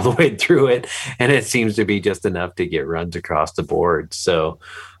great all the way through it. And it seems to be just enough to get runs across the board. So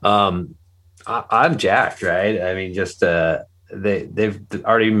I'm jacked, right? I mean, just they've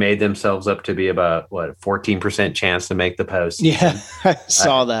already made themselves up to be about 14% chance to make the postseason. Yeah, I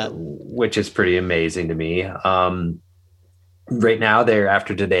saw that, which is pretty amazing to me. Right now,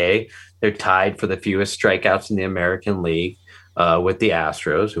 after today, they're tied for the fewest strikeouts in the American League with the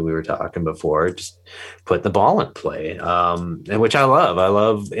Astros, who we were talking before, just putting the ball in play, and which I love. I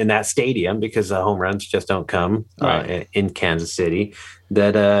love in that stadium because the home runs just don't come in Kansas City.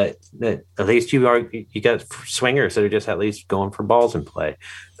 That at least you got swingers that are just at least going for balls in play.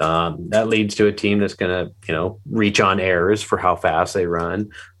 That leads to a team that's going to reach on errors for how fast they run.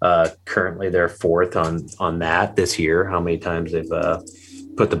 Currently, they're fourth on that this year. How many times they've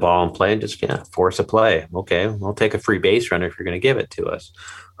put the ball in play and just force a play. Okay, we'll take a free base runner if you're going to give it to us.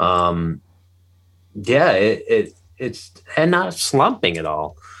 It's and not slumping at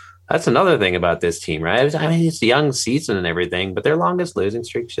all. That's another thing about this team, right? I mean, it's the young season and everything, but their longest losing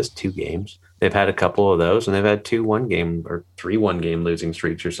streak is just 2 games. They've had a couple of those, and they've had 2 1-game or 3 1-game losing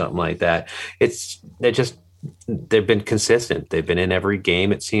streaks or something like that. They've been consistent. They've been in every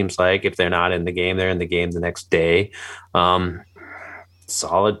game. It seems like if they're not in the game, they're in the game the next day.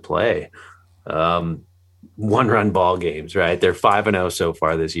 Solid play. 1-run ball games, right? They're 5-0 so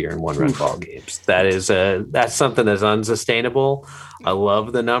far this year in 1-run ball games. That's something that's unsustainable. I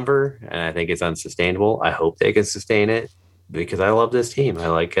love the number, and I think it's unsustainable. I hope they can sustain it because I love this team. I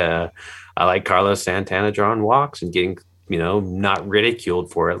like Carlos Santana drawing walks and getting not ridiculed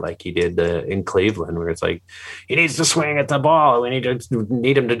for it like he did in Cleveland, where it's like he needs to swing at the ball. We need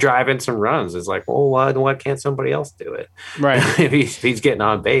him to drive in some runs. It's like, well, why can't somebody else do it? Right. if he's getting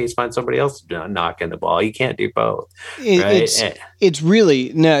on base, find somebody else to knock in the ball. You can't do both. It's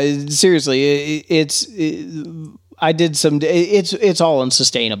really seriously. I did some. It's all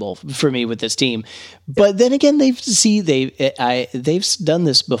unsustainable for me with this team. But then again, they've done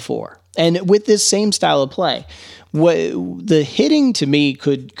this before, and with this same style of play. What the hitting to me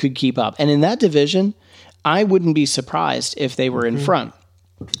could keep up, and in that division, I wouldn't be surprised if they were in front.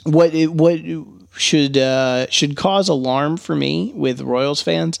 What should cause alarm for me with Royals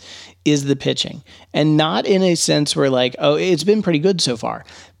fans is the pitching, and not in a sense where like, oh, it's been pretty good so far.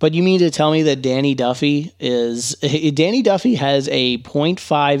 But you mean to tell me that Danny Duffy has a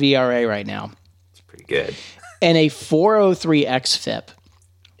 .5 ERA right now? It's pretty good, and a 4.03 xFIP.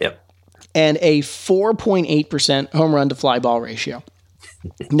 And a 4.8% home run to fly ball ratio.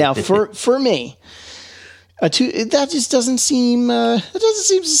 Now, for me, that just doesn't seem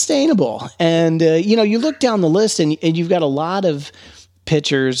sustainable. And you look down the list, and you've got a lot of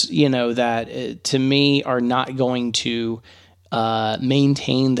pitchers, that to me are not going to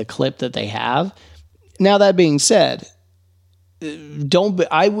maintain the clip that they have. Now, that being said,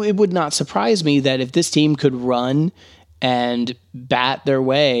 it would not surprise me that if this team could run and bat their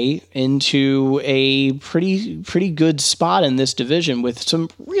way into a pretty good spot in this division with some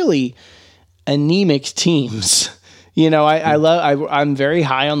really anemic teams. I'm very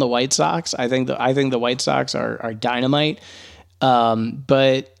high on the White Sox. I think the White Sox are dynamite,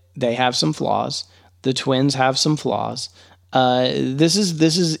 but they have some flaws. The Twins have some flaws. This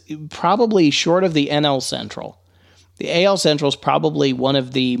is probably short of the NL Central. The AL Central is probably one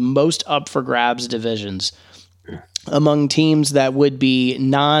of the most up for grabs divisions among teams that would be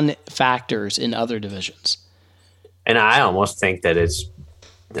non-factors in other divisions. And I almost think that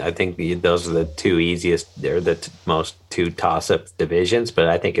those are the 2 easiest, they're the most 2 toss-up divisions, but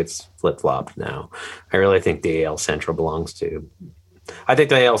I think it's flip-flopped now. I really think the AL Central I think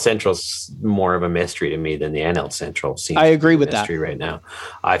the AL Central is more of a mystery to me than the NL Central seems. I agree with that right now.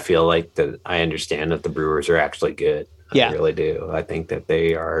 I feel like I understand that the Brewers are actually good. Yeah. I really do. I think that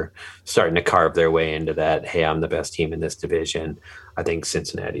they are starting to carve their way into that. Hey, I'm the best team in this division. I think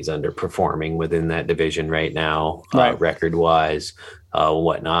Cincinnati's underperforming within that division right now, record-wise,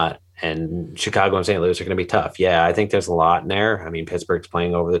 whatnot. And Chicago and St. Louis are going to be tough. Yeah, I think there's a lot in there. I mean, Pittsburgh's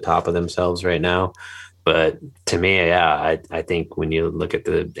playing over the top of themselves right now. But to me, I think when you look at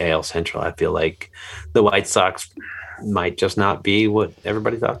the AL Central, I feel like the White Sox might just not be what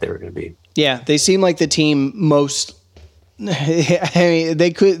everybody thought they were going to be. Yeah, they seem like the team most. I mean,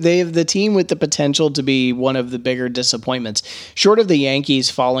 they have the team with the potential to be one of the bigger disappointments, short of the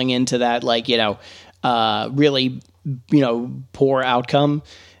Yankees falling into that, really, poor outcome.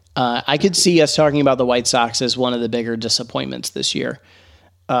 I could see us talking about the White Sox as one of the bigger disappointments this year.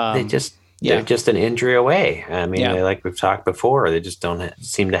 They're just an injury away. I mean, like we've talked before, they just don't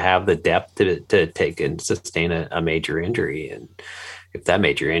seem to have the depth to take and sustain a major injury. And if that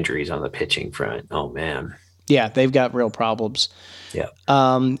major injuries on the pitching front, oh man. Yeah, they've got real problems. Yeah.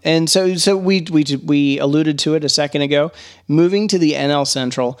 And so we alluded to it a second ago. Moving to the NL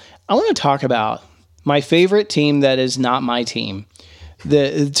Central, I want to talk about my favorite team that is not my team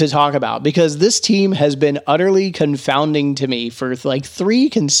to talk about, because this team has been utterly confounding to me for like 3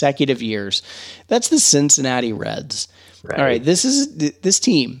 consecutive years. That's the Cincinnati Reds. Right. All right, this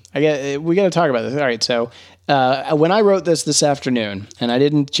team. We got to talk about this. All right, so when I wrote this afternoon, and I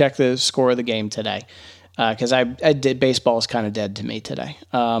didn't check the score of the game today, because I did. Baseball is kind of dead to me today.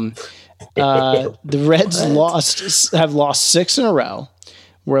 The Reds have lost 6 in a row.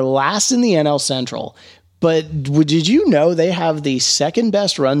 We're last in the NL Central, but did you know they have the second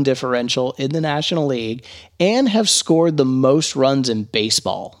best run differential in the National League and have scored the most runs in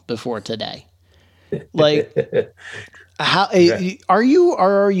baseball before today? Like, how are you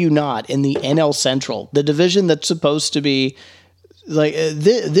or are you not in the NL Central, the division that's supposed to be like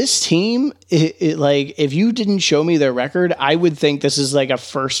this team? Like, if you didn't show me their record, I would think this is like a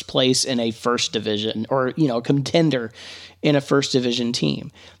first place in a first division, or contender in a first division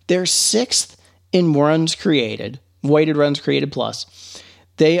team. They're 6th in runs created, weighted runs created plus.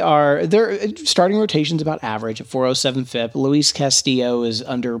 Their starting rotation's about average at 407 FIP. Luis Castillo is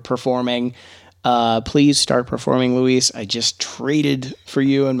underperforming. Please start performing, Luis. I just traded for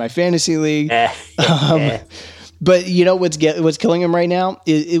you in my fantasy league. But you know what's killing them right now?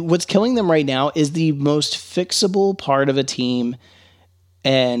 What's killing them right now is the most fixable part of a team,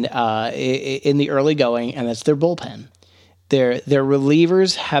 and in the early going, and that's their bullpen. Their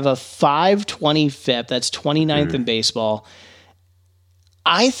relievers have a 520 FIP. That's 29th in baseball.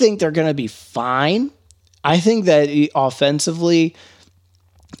 I think they're going to be fine. I think that offensively,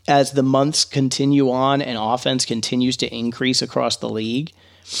 as the months continue on and offense continues to increase across the league,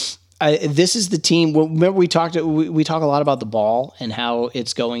 this is the team. Remember, we talk a lot about the ball and how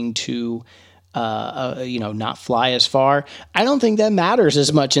it's going to not fly as far. I don't think that matters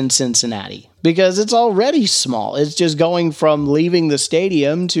as much in Cincinnati because it's already small. It's just going from leaving the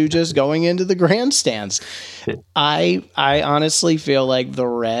stadium to just going into the grandstands. I honestly feel like the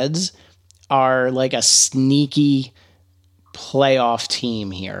Reds are like a sneaky playoff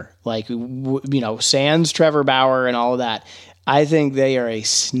team here. Like, sans Trevor Bauer and all of that. I think they are a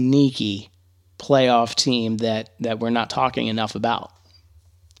sneaky playoff team that we're not talking enough about.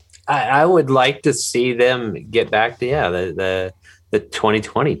 I would like to see them get back to the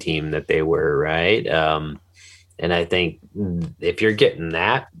 2020 team that they were, right? And I think if you're getting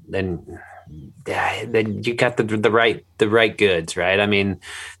that, then you got the right goods, right? I mean,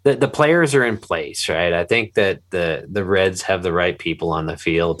 the players are in place, right? I think that the Reds have the right people on the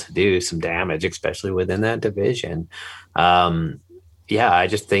field to do some damage, especially within that division. I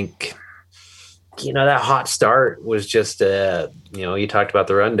just think, that hot start was just, you talked about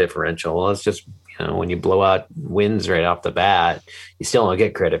the run differential. Well, it's just, when you blow out wins right off the bat, you still don't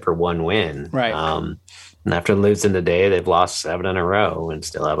get credit for one win. Right. And after losing today, they've lost 7 in a row and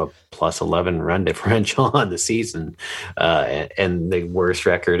still have a plus 11 run differential on the season, and the worst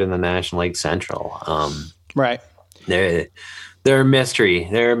record in the National League Central. Right. They're a mystery.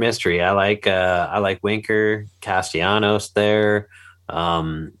 They're a mystery. I like Winker, Castellanos there.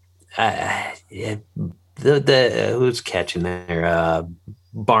 Who's catching there?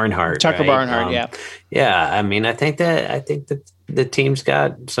 Barnhart. Tucker, right? Barnhart. Yeah. Yeah. I mean, I think that the team's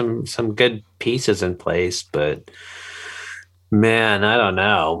got some good pieces in place, but man, I don't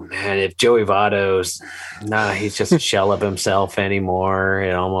know, man. If Joey Votto's he's just a shell of himself anymore.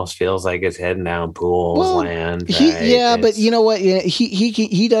 It almost feels like it's heading down Pools land. Right? But you know what?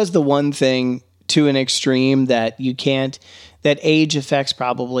 He does the one thing to an extreme that you can't. That age affects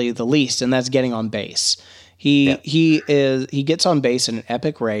probably the least, and that's getting on base. He gets on base at an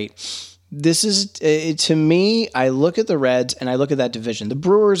epic rate. This is, to me, I look at the Reds and I look at that division. The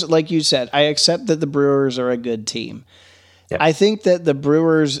Brewers, like you said, I accept that the Brewers are a good team. Yep. I think that the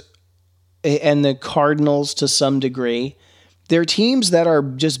Brewers and the Cardinals, to some degree, they're teams that are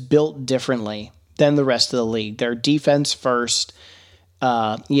just built differently than the rest of the league. They're defense first.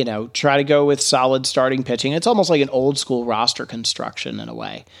 Try to go with solid starting pitching. It's almost like an old school roster construction in a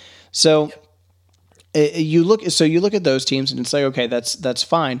way. So you look at those teams and it's like, okay, that's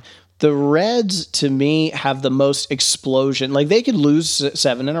fine. The Reds, to me, have the most explosion. Like, they could lose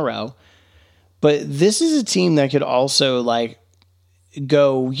 7 in a row, but this is a team that could also like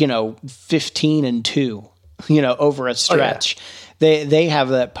go, 15-2, over a stretch. Oh, yeah. They have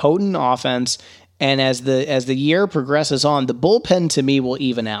that potent offense. And as the year progresses on, the bullpen to me will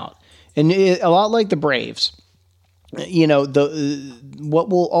even out. And a lot like the Braves, you know, what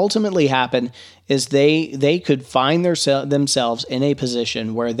will ultimately happen is they could find themselves in a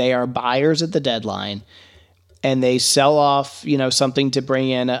position where they are buyers at the deadline, and they sell off, you know, something to bring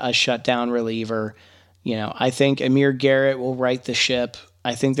in a shutdown reliever. You know, I think Amir Garrett will right the ship.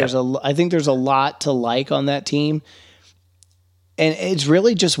 I think there's a lot to like on that team. And it's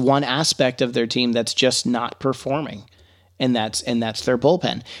really just one aspect of their team that's just not performing. And that's their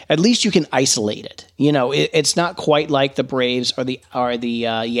bullpen. At least you can isolate it. You know, it's not quite like the Braves or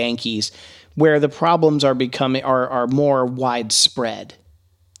the Yankees, where the problems are more widespread.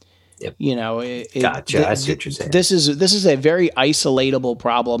 Yep. You know, gotcha. I see what you're saying. This is a very isolatable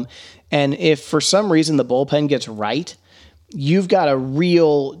problem, and if for some reason the bullpen gets right, you've got a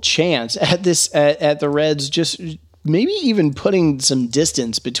real chance at the Reds just maybe even putting some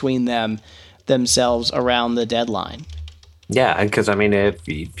distance between themselves around the deadline. Yeah, because I mean, if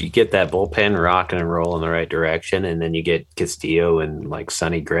you get that bullpen rocking and rolling in the right direction, and then you get Castillo and like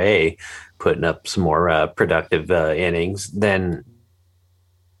Sonny Gray putting up some more productive innings, then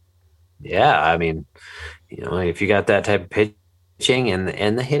yeah, I mean, you know, if you got that type of pitching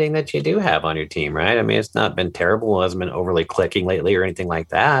and the hitting that you do have on your team, right? I mean, it's not been terrible, it hasn't been overly clicking lately or anything like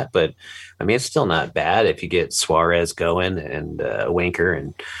that, but I mean, it's still not bad if you get Suarez going and Winker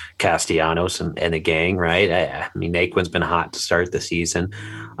and Castellanos and the gang, right? I mean, Naquin's been hot to start the season.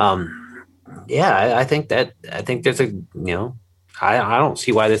 I think there's I don't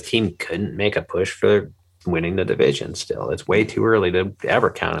see why this team couldn't make a push for winning the division still. It's way too early to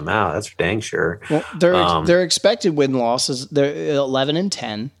ever count them out. That's for dang sure. Well, their expected win losses, they're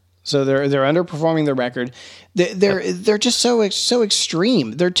 11-10. So they're underperforming the record. They're just so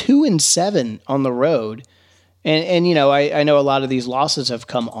extreme. They're 2-7 on the road, and you know I know a lot of these losses have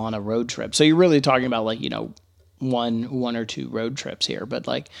come on a road trip. So you're really talking about like, you know, one or two road trips here, but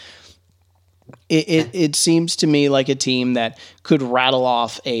like it seems to me like a team that could rattle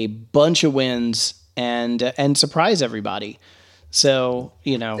off a bunch of wins and surprise everybody. So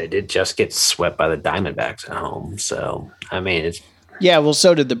you know they did just get swept by the Diamondbacks at home. So I mean it's. Yeah, well,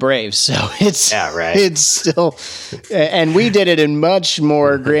 so did the Braves. So it's right. It's still, and we did it in much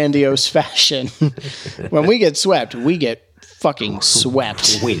more grandiose fashion. When we get swept, we get fucking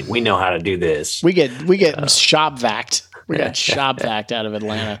swept. We know how to do this. We get shop vacked. We got shop vacked out of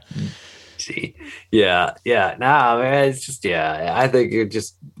Atlanta. See, yeah. No, man, it's just I think it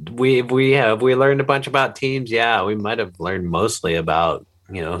just we learned a bunch about teams. Yeah, we might have learned mostly about,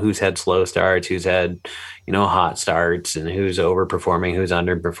 you know, who's had slow starts, who's had, you know, hot starts, and who's overperforming, who's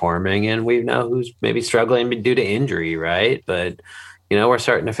underperforming, and we know who's maybe struggling due to injury, right? But you know, we're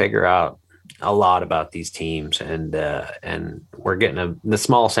starting to figure out a lot about these teams, and we're getting the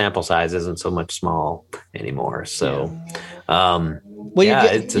small sample size isn't so much small anymore. So,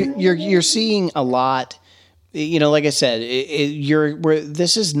 you're seeing a lot. You know, like I said,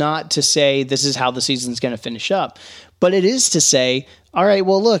 this is not to say this is how the season's going to finish up, but it is to say, all right,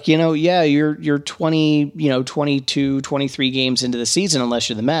 well, look, you know, yeah, you're 20, you know, 22, 23 games into the season, unless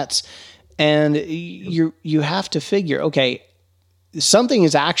you're the Mets, and you have to figure, okay, something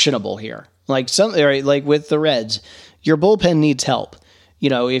is actionable here. Like like with the Reds, your bullpen needs help. You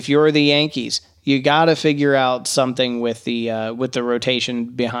know, if you're the Yankees, you got to figure out something with the rotation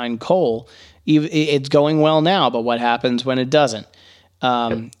behind Cole. It's going well now, but what happens when it doesn't?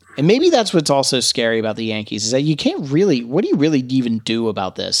 And maybe that's what's also scary about the Yankees is that you can't really. What do you really even do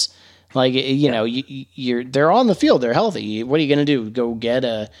about this? Like, you know, they're on the field, they're healthy. What are you going to do? Go get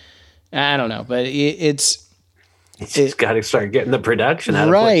I don't know, but it's just got to start getting the production out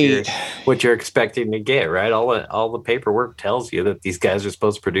of what you're expecting to get. Right, all the paperwork tells you that these guys are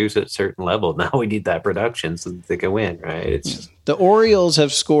supposed to produce at a certain level. Now we need that production so that they can win. Right? It's just, the Orioles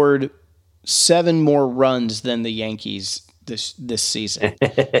have scored 7 more runs than the Yankees this season.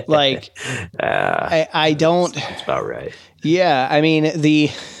 Like, I don't. That's about right. Yeah, I mean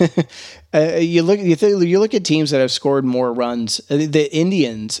you look at teams that have scored more runs.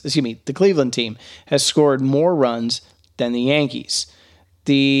 The Cleveland team has scored more runs than the Yankees.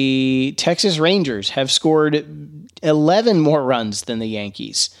 The Texas Rangers have scored 11 more runs than the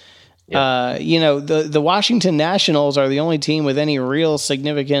Yankees. Yep. You know, the Washington Nationals are the only team with any real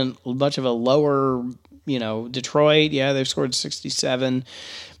significant, much of a lower, you know, Detroit. Yeah, they've scored 67.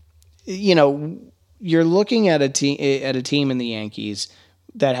 You know, you're looking at a team in the Yankees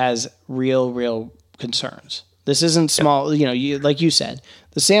that has real concerns. This isn't small. You know, like you said,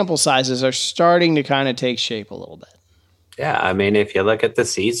 the sample sizes are starting to kind of take shape a little bit. Yeah, I mean, if you look at the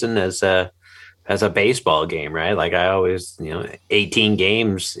season as as a baseball game, right? Like I always, 18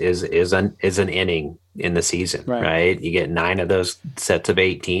 games is an inning in the season, right? You get 9 of those sets of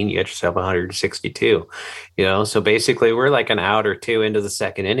 18, you get yourself 162. So basically we're like an out or two into the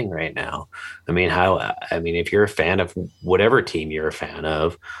second inning right now. I mean, if you're a fan of whatever team you're a fan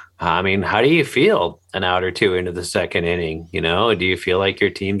of, how do you feel an out or two into the second inning? Do you feel like your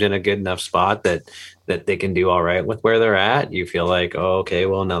team's in a good enough spot that they can do all right with where they're at? You feel like, oh, okay,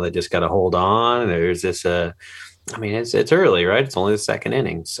 well, now they just got to hold on. There's this, it's early, right? It's only the second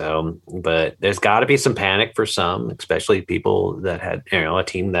inning. So, but there's got to be some panic for some, especially people that had, a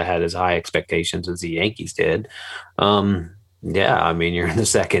team that had as high expectations as the Yankees did. You're in the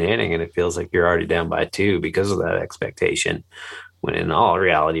second inning and it feels like you're already down by 2 because of that expectation, when in all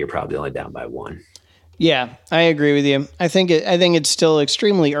reality, you're probably only down by 1. Yeah, I agree with you. I think it's still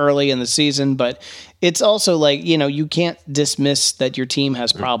extremely early in the season, but it's also like, you can't dismiss that your team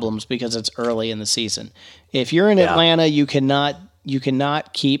has problems because it's early in the season. If you're in Atlanta, you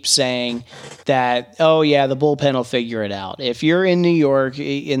cannot keep saying that, oh yeah, the bullpen will figure it out. If you're in New York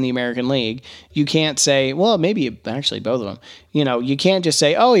in the American League, you can't say, well, maybe actually both of them. You can't just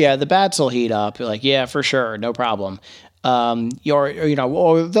say, oh yeah, the bats will heat up. You're like, yeah, for sure, no problem. Everybody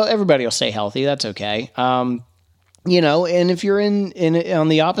will stay healthy. That's okay. And if you're in on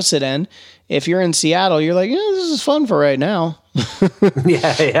the opposite end, if you're in Seattle, you're like, this is fun for right now.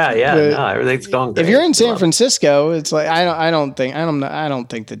 Yeah. No, everything's going great. If you're in San Francisco, it's like, I don't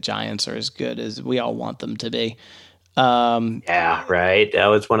think the Giants are as good as we all want them to be. Yeah, right. That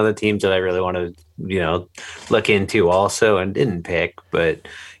was one of the teams that I really wanted to, look into also and didn't pick, but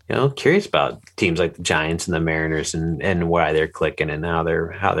curious about teams like the Giants and the Mariners and why they're clicking and how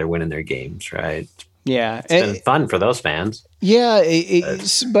they're winning their games, right? Yeah. It's been fun for those fans. Yeah,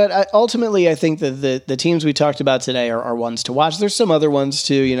 but ultimately I think that the teams we talked about today are ones to watch. There's some other ones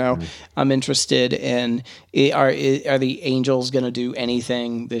too, I'm interested in. Are the Angels going to do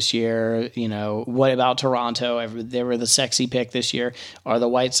anything this year? What about Toronto? They were the sexy pick this year. Are the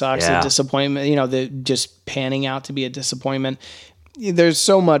White Sox a disappointment? They're just panning out to be a disappointment. There's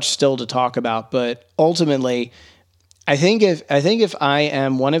so much still to talk about, but ultimately, I think if I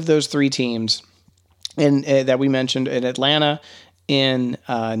am one of those 3 teams, that we mentioned in Atlanta, in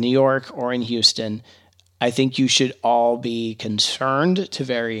New York, or in Houston, I think you should all be concerned to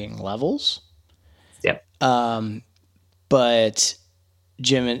varying levels. Yep. But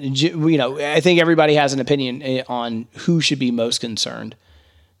Jim, I think everybody has an opinion on who should be most concerned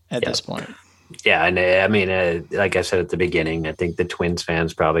at this point. Yeah, and like I said at the beginning, I think the Twins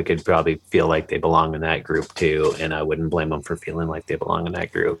fans could feel like they belong in that group too, and I wouldn't blame them for feeling like they belong in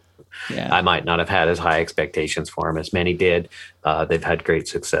that group. Yeah. I might not have had as high expectations for them as many did. They've had great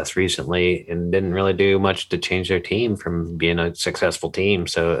success recently and didn't really do much to change their team from being a successful team.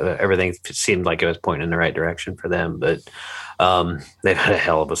 So everything seemed like it was pointing in the right direction for them, but they've had a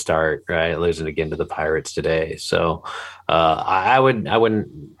hell of a start, right? Losing again to the Pirates today. So I wouldn't.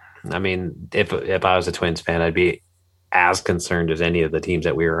 If I was a Twins fan, I'd be as concerned as any of the teams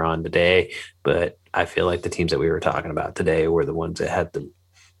that we were on today. But I feel like the teams that we were talking about today were the ones that had the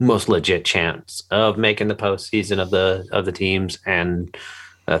most legit chance of making the postseason of the teams and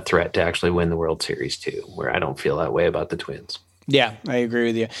a threat to actually win the World Series too, where I don't feel that way about the Twins. Yeah, I agree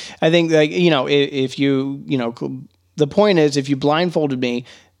with you. I think if you, the point is, if you blindfolded me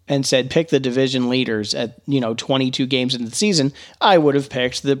and said, pick the division leaders at, 22 games into the season, I would have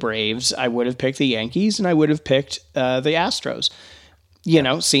picked the Braves, I would have picked the Yankees, and I would have picked the Astros.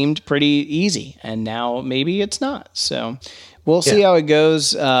 Seemed pretty easy. And now maybe it's not. So we'll see how it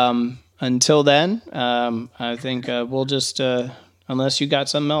goes. Until then, I think we'll just, unless you got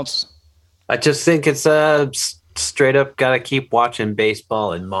something else. I just think it's straight up got to keep watching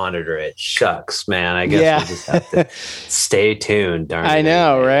baseball and monitor it. Shucks, man. I guess we'll just have to stay tuned. Darn I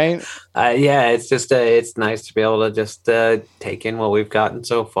know, right? It's just it's nice to be able to just take in what we've gotten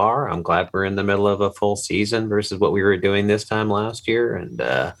so far. I'm glad we're in the middle of a full season versus what we were doing this time last year, and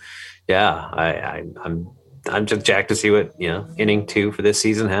I'm just jacked to see what inning 2 for this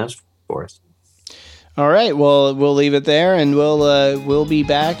season has for us. All right, well, we'll leave it there, and we'll be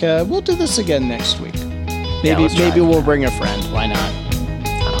back. We'll do this again next week. Maybe we'll bring a friend. Why not?